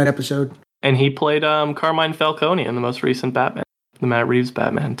on that episode. And he played Carmine Falcone in the most recent Batman, the Matt Reeves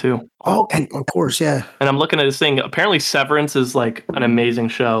Batman too. Oh, and of course, yeah. And I'm looking at his thing. Apparently Severance is like an amazing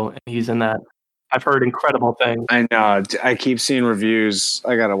show, and he's in that. I've heard incredible things. I know. I keep seeing reviews.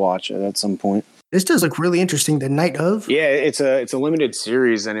 I gotta watch it at some point. This does look really interesting. The Night of. Yeah, it's a limited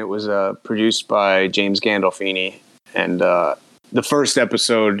series, and it was produced by James Gandolfini. And the first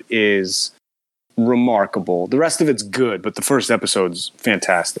episode is remarkable. The rest of it's good, but the first episode's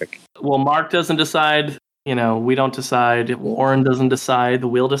fantastic. Well, Mark doesn't decide. You know, we don't decide. Warren doesn't decide. The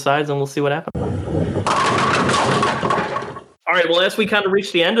wheel decides, and we'll see what happens. All right. Well, as we kind of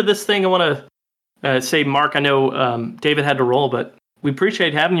reach the end of this thing, I want to say, Mark, I know David had to roll, but we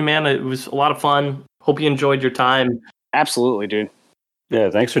appreciate having you, man. It was a lot of fun. Hope you enjoyed your time. Absolutely, dude. Yeah,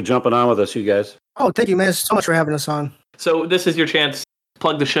 thanks for jumping on with us, you guys. Oh, thank you, man. So much for having us on. So this is your chance.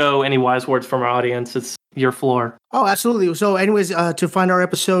 Plug the show. Any wise words from our audience? It's your floor. Oh, absolutely. So anyways, to find our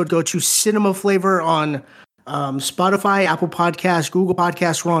episode, go to Cinema Flavor on Spotify, Apple Podcasts, Google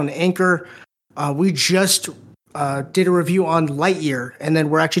Podcasts. We're on Anchor. We just did a review on Lightyear, and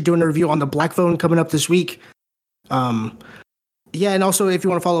then we're actually doing a review on the Black Phone coming up this week. Yeah, and also if you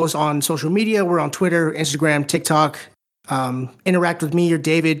want to follow us on social media, we're on Twitter, Instagram, TikTok. Interact with me or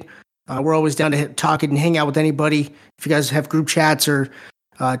David. We're always down to talk and hang out with anybody. If you guys have group chats or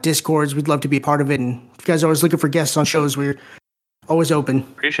Discords, we'd love to be a part of it. And if you guys are always looking for guests on shows, we're always open.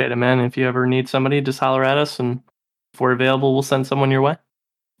 Appreciate it, man. If you ever need somebody, just holler at us, and if we're available, we'll send someone your way.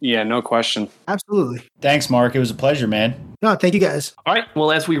 Yeah, no question. Absolutely. Thanks, Mark. It was a pleasure, man. No, thank you guys. All right.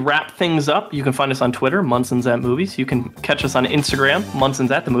 Well, as we wrap things up, you can find us on Twitter, Munson's at Movies. You can catch us on Instagram,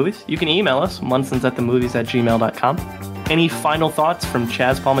 Munson's at the Movies. You can email us, munsonsatthemovies@gmail.com. Any final thoughts from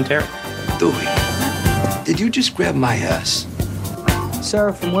Chaz Palminteri? Dewey, did you just grab my ass?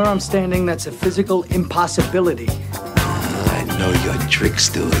 Sir, from where I'm standing, that's a physical impossibility. I know your tricks,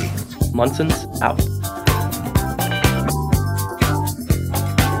 Dewey. Munson's out.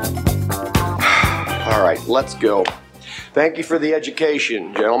 All right, let's go. Thank you for the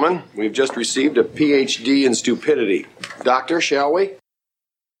education, gentlemen. We've just received a PhD in stupidity. Doctor, shall we?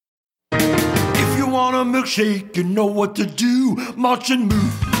 If you want a milkshake, you know what to do. March and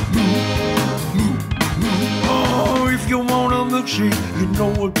move, move, move, move. Oh, if you want a milkshake, you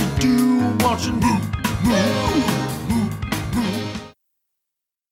know what to do. March and move, move.